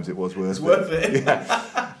sometimes it was worth it. It's worth it.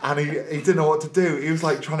 Yeah. And he didn't know what to do. He was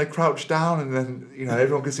like trying to crouch down, and then, you know,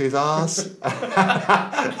 everyone could see his arse.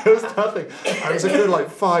 There was nothing. And it was a good like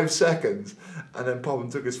 5 seconds. And then Popham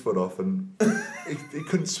took his foot off, and he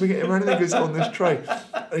couldn't swing it or anything. He was on this tray.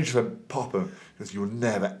 And he just went, Popham, because you'll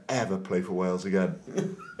never, ever play for Wales again.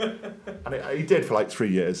 And he did for like 3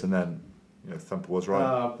 years, and then, you know, Thumper was right.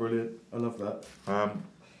 Ah, brilliant. I love that.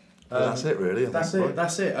 That's it, really. That's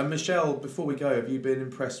it. And Michelle, before we go, have you been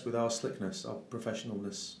impressed with our slickness, our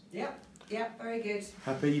professionalness? Yeah, very good.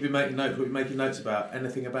 Happy? You've been making notes. What are you making notes about?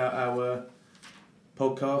 Anything about our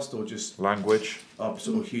podcast, or just language? Our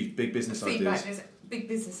sort of huge, big business feedback, ideas. There's big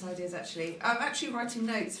business ideas, actually. I'm actually writing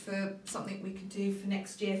notes for something we could do for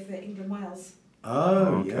next year for England-Wales.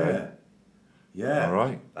 Oh, okay. Yeah. All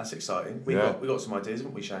right. That's exciting. We got some ideas,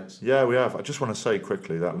 haven't we, Shanks? Yeah, we have. I just want to say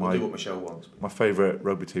quickly that we'll do what Michelle wants. My favourite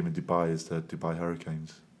rugby team in Dubai is the Dubai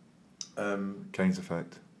Hurricanes. Canes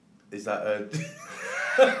effect. Is that a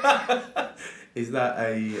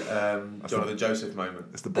Jonathan Joseph moment?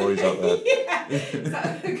 It's the boys out there. Is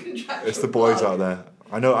that a contractual It's the boys out there.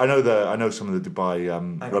 I know some of the Dubai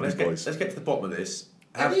rugby boys. Let's get to the bottom of this.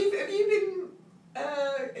 Have you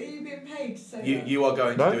been paid to say that? You are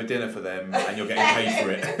going to do a dinner for them, and you're getting paid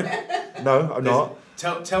for it. No, I'm not.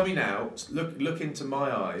 Tell me now. Look into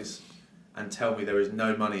my eyes, and tell me there is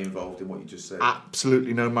no money involved in what you just said.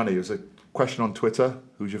 Absolutely no money. It was a question on Twitter.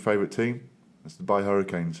 Who's your favourite team? It's the Dubai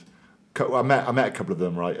Hurricanes. I met a couple of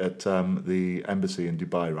them, right, at the embassy in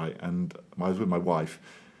Dubai, right, and I was with my wife,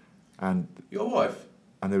 and your wife,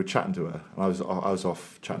 and they were chatting to her, and I was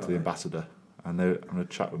off chatting to the ambassador, and I'm going to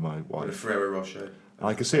chat with my wife. With a Ferrero Rocher. And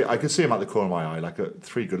I could see him at the corner of my eye, like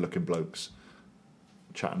 3 good-looking blokes,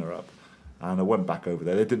 chatting her up, and I went back over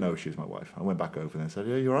there. They didn't know she was my wife. I went back over there and said,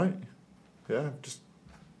 "Yeah, you all right? Yeah, just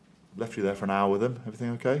left you there for an hour with them.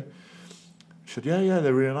 Everything okay?" She said, "Yeah,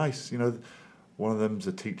 they're really nice. You know, one of them's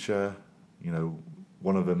a teacher. You know,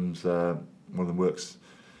 one of them works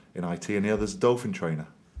in IT, and the other's a dolphin trainer."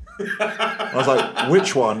 I was like,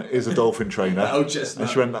 "Which one is a dolphin trainer?" Oh, just and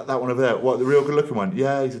she went, "That one over there. What, the real good-looking one?"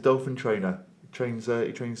 "Yeah, he's a dolphin trainer.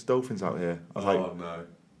 He trains dolphins out here." I was like, "Oh no,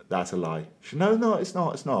 that's a lie." She said, "No, it's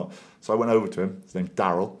not. So I went over to him. His name's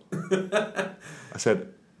Daryl. I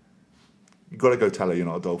said, "You got to go tell her you're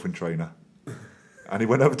not a dolphin trainer." And he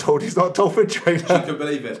went over and told he's not a dolphin trainer. She couldn't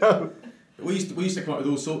believe it. No. We used to come up with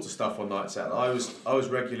all sorts of stuff on nights out. I was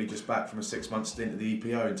regularly just back from a 6-month stint at the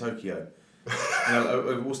EPO in Tokyo. You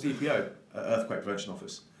know, what's the EPO? Earthquake Prevention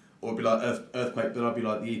Office. Or it'd be like earthquake, but I'd be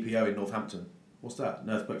like the EPO in Northampton. What's that? An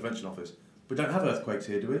Earthquake Prevention Office. We don't have earthquakes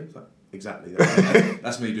here, do we? It's like, exactly.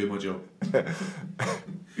 That's me doing my job.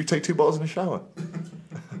 You take 2 bottles in the shower.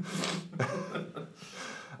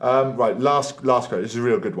 Right, last question. This is a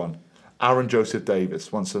real good one. Aaron Joseph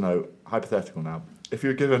Davis wants to know, hypothetical now, if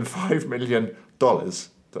you're given $5 million, don't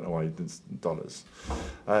know why you did dollars,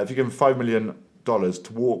 if you're given $5 million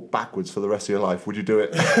to walk backwards for the rest of your life, would you do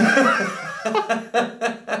it?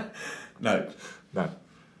 No.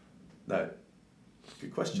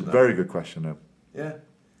 Good question, though. Very good question, though. Yeah.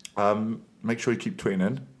 Make sure you keep tweeting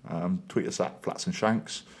in. Tweet us at Flats and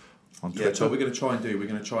Shanks on Twitter. Yeah, so what we're going to try and do, we're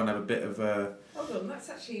going to try and have a bit of a... Hold on, that's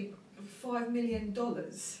actually $5 million.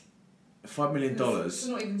 $5 million? It's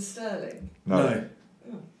not even sterling. No.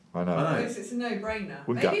 Oh. I know. I guess it's a no-brainer.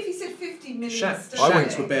 Maybe if you said 50 million sterling.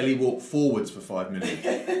 Shanks would barely walk forwards for $5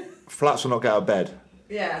 million. Flats will not get out of bed.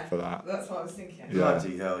 Yeah. For that. That's what I was thinking. Yeah.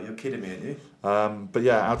 Bloody hell, you're kidding me, aren't you? But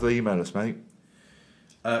yeah, how do they email us, mate?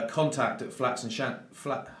 Contact at Flats and Shanks.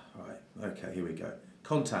 Right, okay, here we go.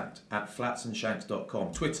 Contact at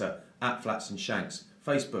flatsandshanks.com. Twitter at Flats and Shanks.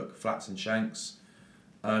 Facebook, Flats and Shanks.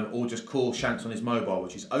 Or just call Shanks on his mobile,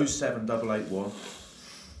 which is 07881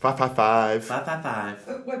 555.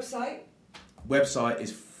 555. Website? Website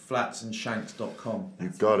is flatsandshanks.com. You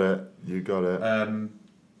got it. I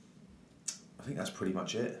think that's pretty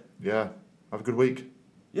much it. Yeah. Have a good week.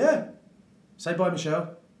 Yeah. Say bye,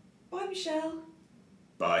 Michelle. Bye, Michelle.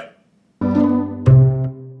 Bye.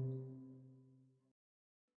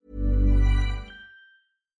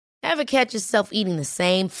 Ever catch yourself eating the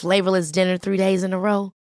same flavorless dinner 3 days in a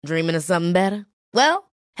row? Dreaming of something better? Well,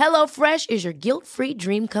 HelloFresh is your guilt-free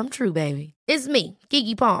dream come true, baby. It's me,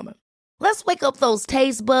 Keke Palmer. Let's wake up those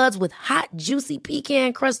taste buds with hot, juicy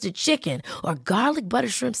pecan-crusted chicken or garlic butter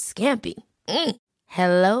shrimp scampi.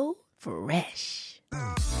 Hello Fresh.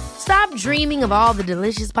 Stop dreaming of all the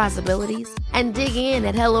delicious possibilities and dig in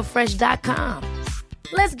at HelloFresh.com.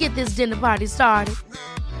 Let's get this dinner party started.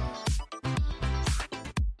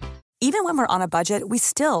 Even when we're on a budget, we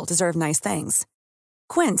still deserve nice things.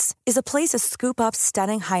 Quince is a place to scoop up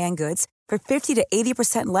stunning high-end goods for 50 to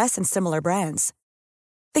 80% less than similar brands.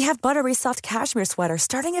 They have buttery soft cashmere sweaters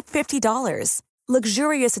starting at $50,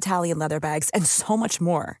 luxurious Italian leather bags, and so much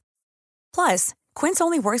more. Plus, Quince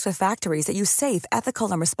only works with factories that use safe,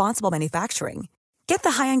 ethical, and responsible manufacturing. Get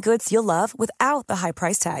the high-end goods you'll love without the high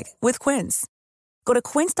price tag with Quince. Go to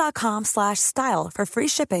quince.com/style for free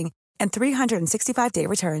shipping and 365-day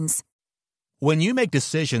returns. When you make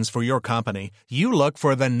decisions for your company, you look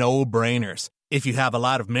for the no-brainers. If you have a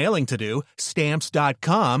lot of mailing to do,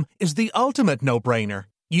 Stamps.com is the ultimate no-brainer.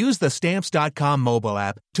 Use the Stamps.com mobile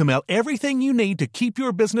app to mail everything you need to keep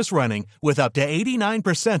your business running with up to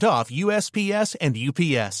 89% off USPS and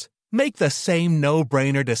UPS. Make the same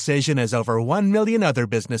no-brainer decision as over 1 million other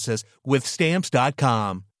businesses with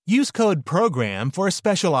Stamps.com. Use code PROGRAM for a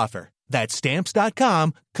special offer. That's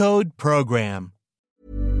Stamps.com, code PROGRAM.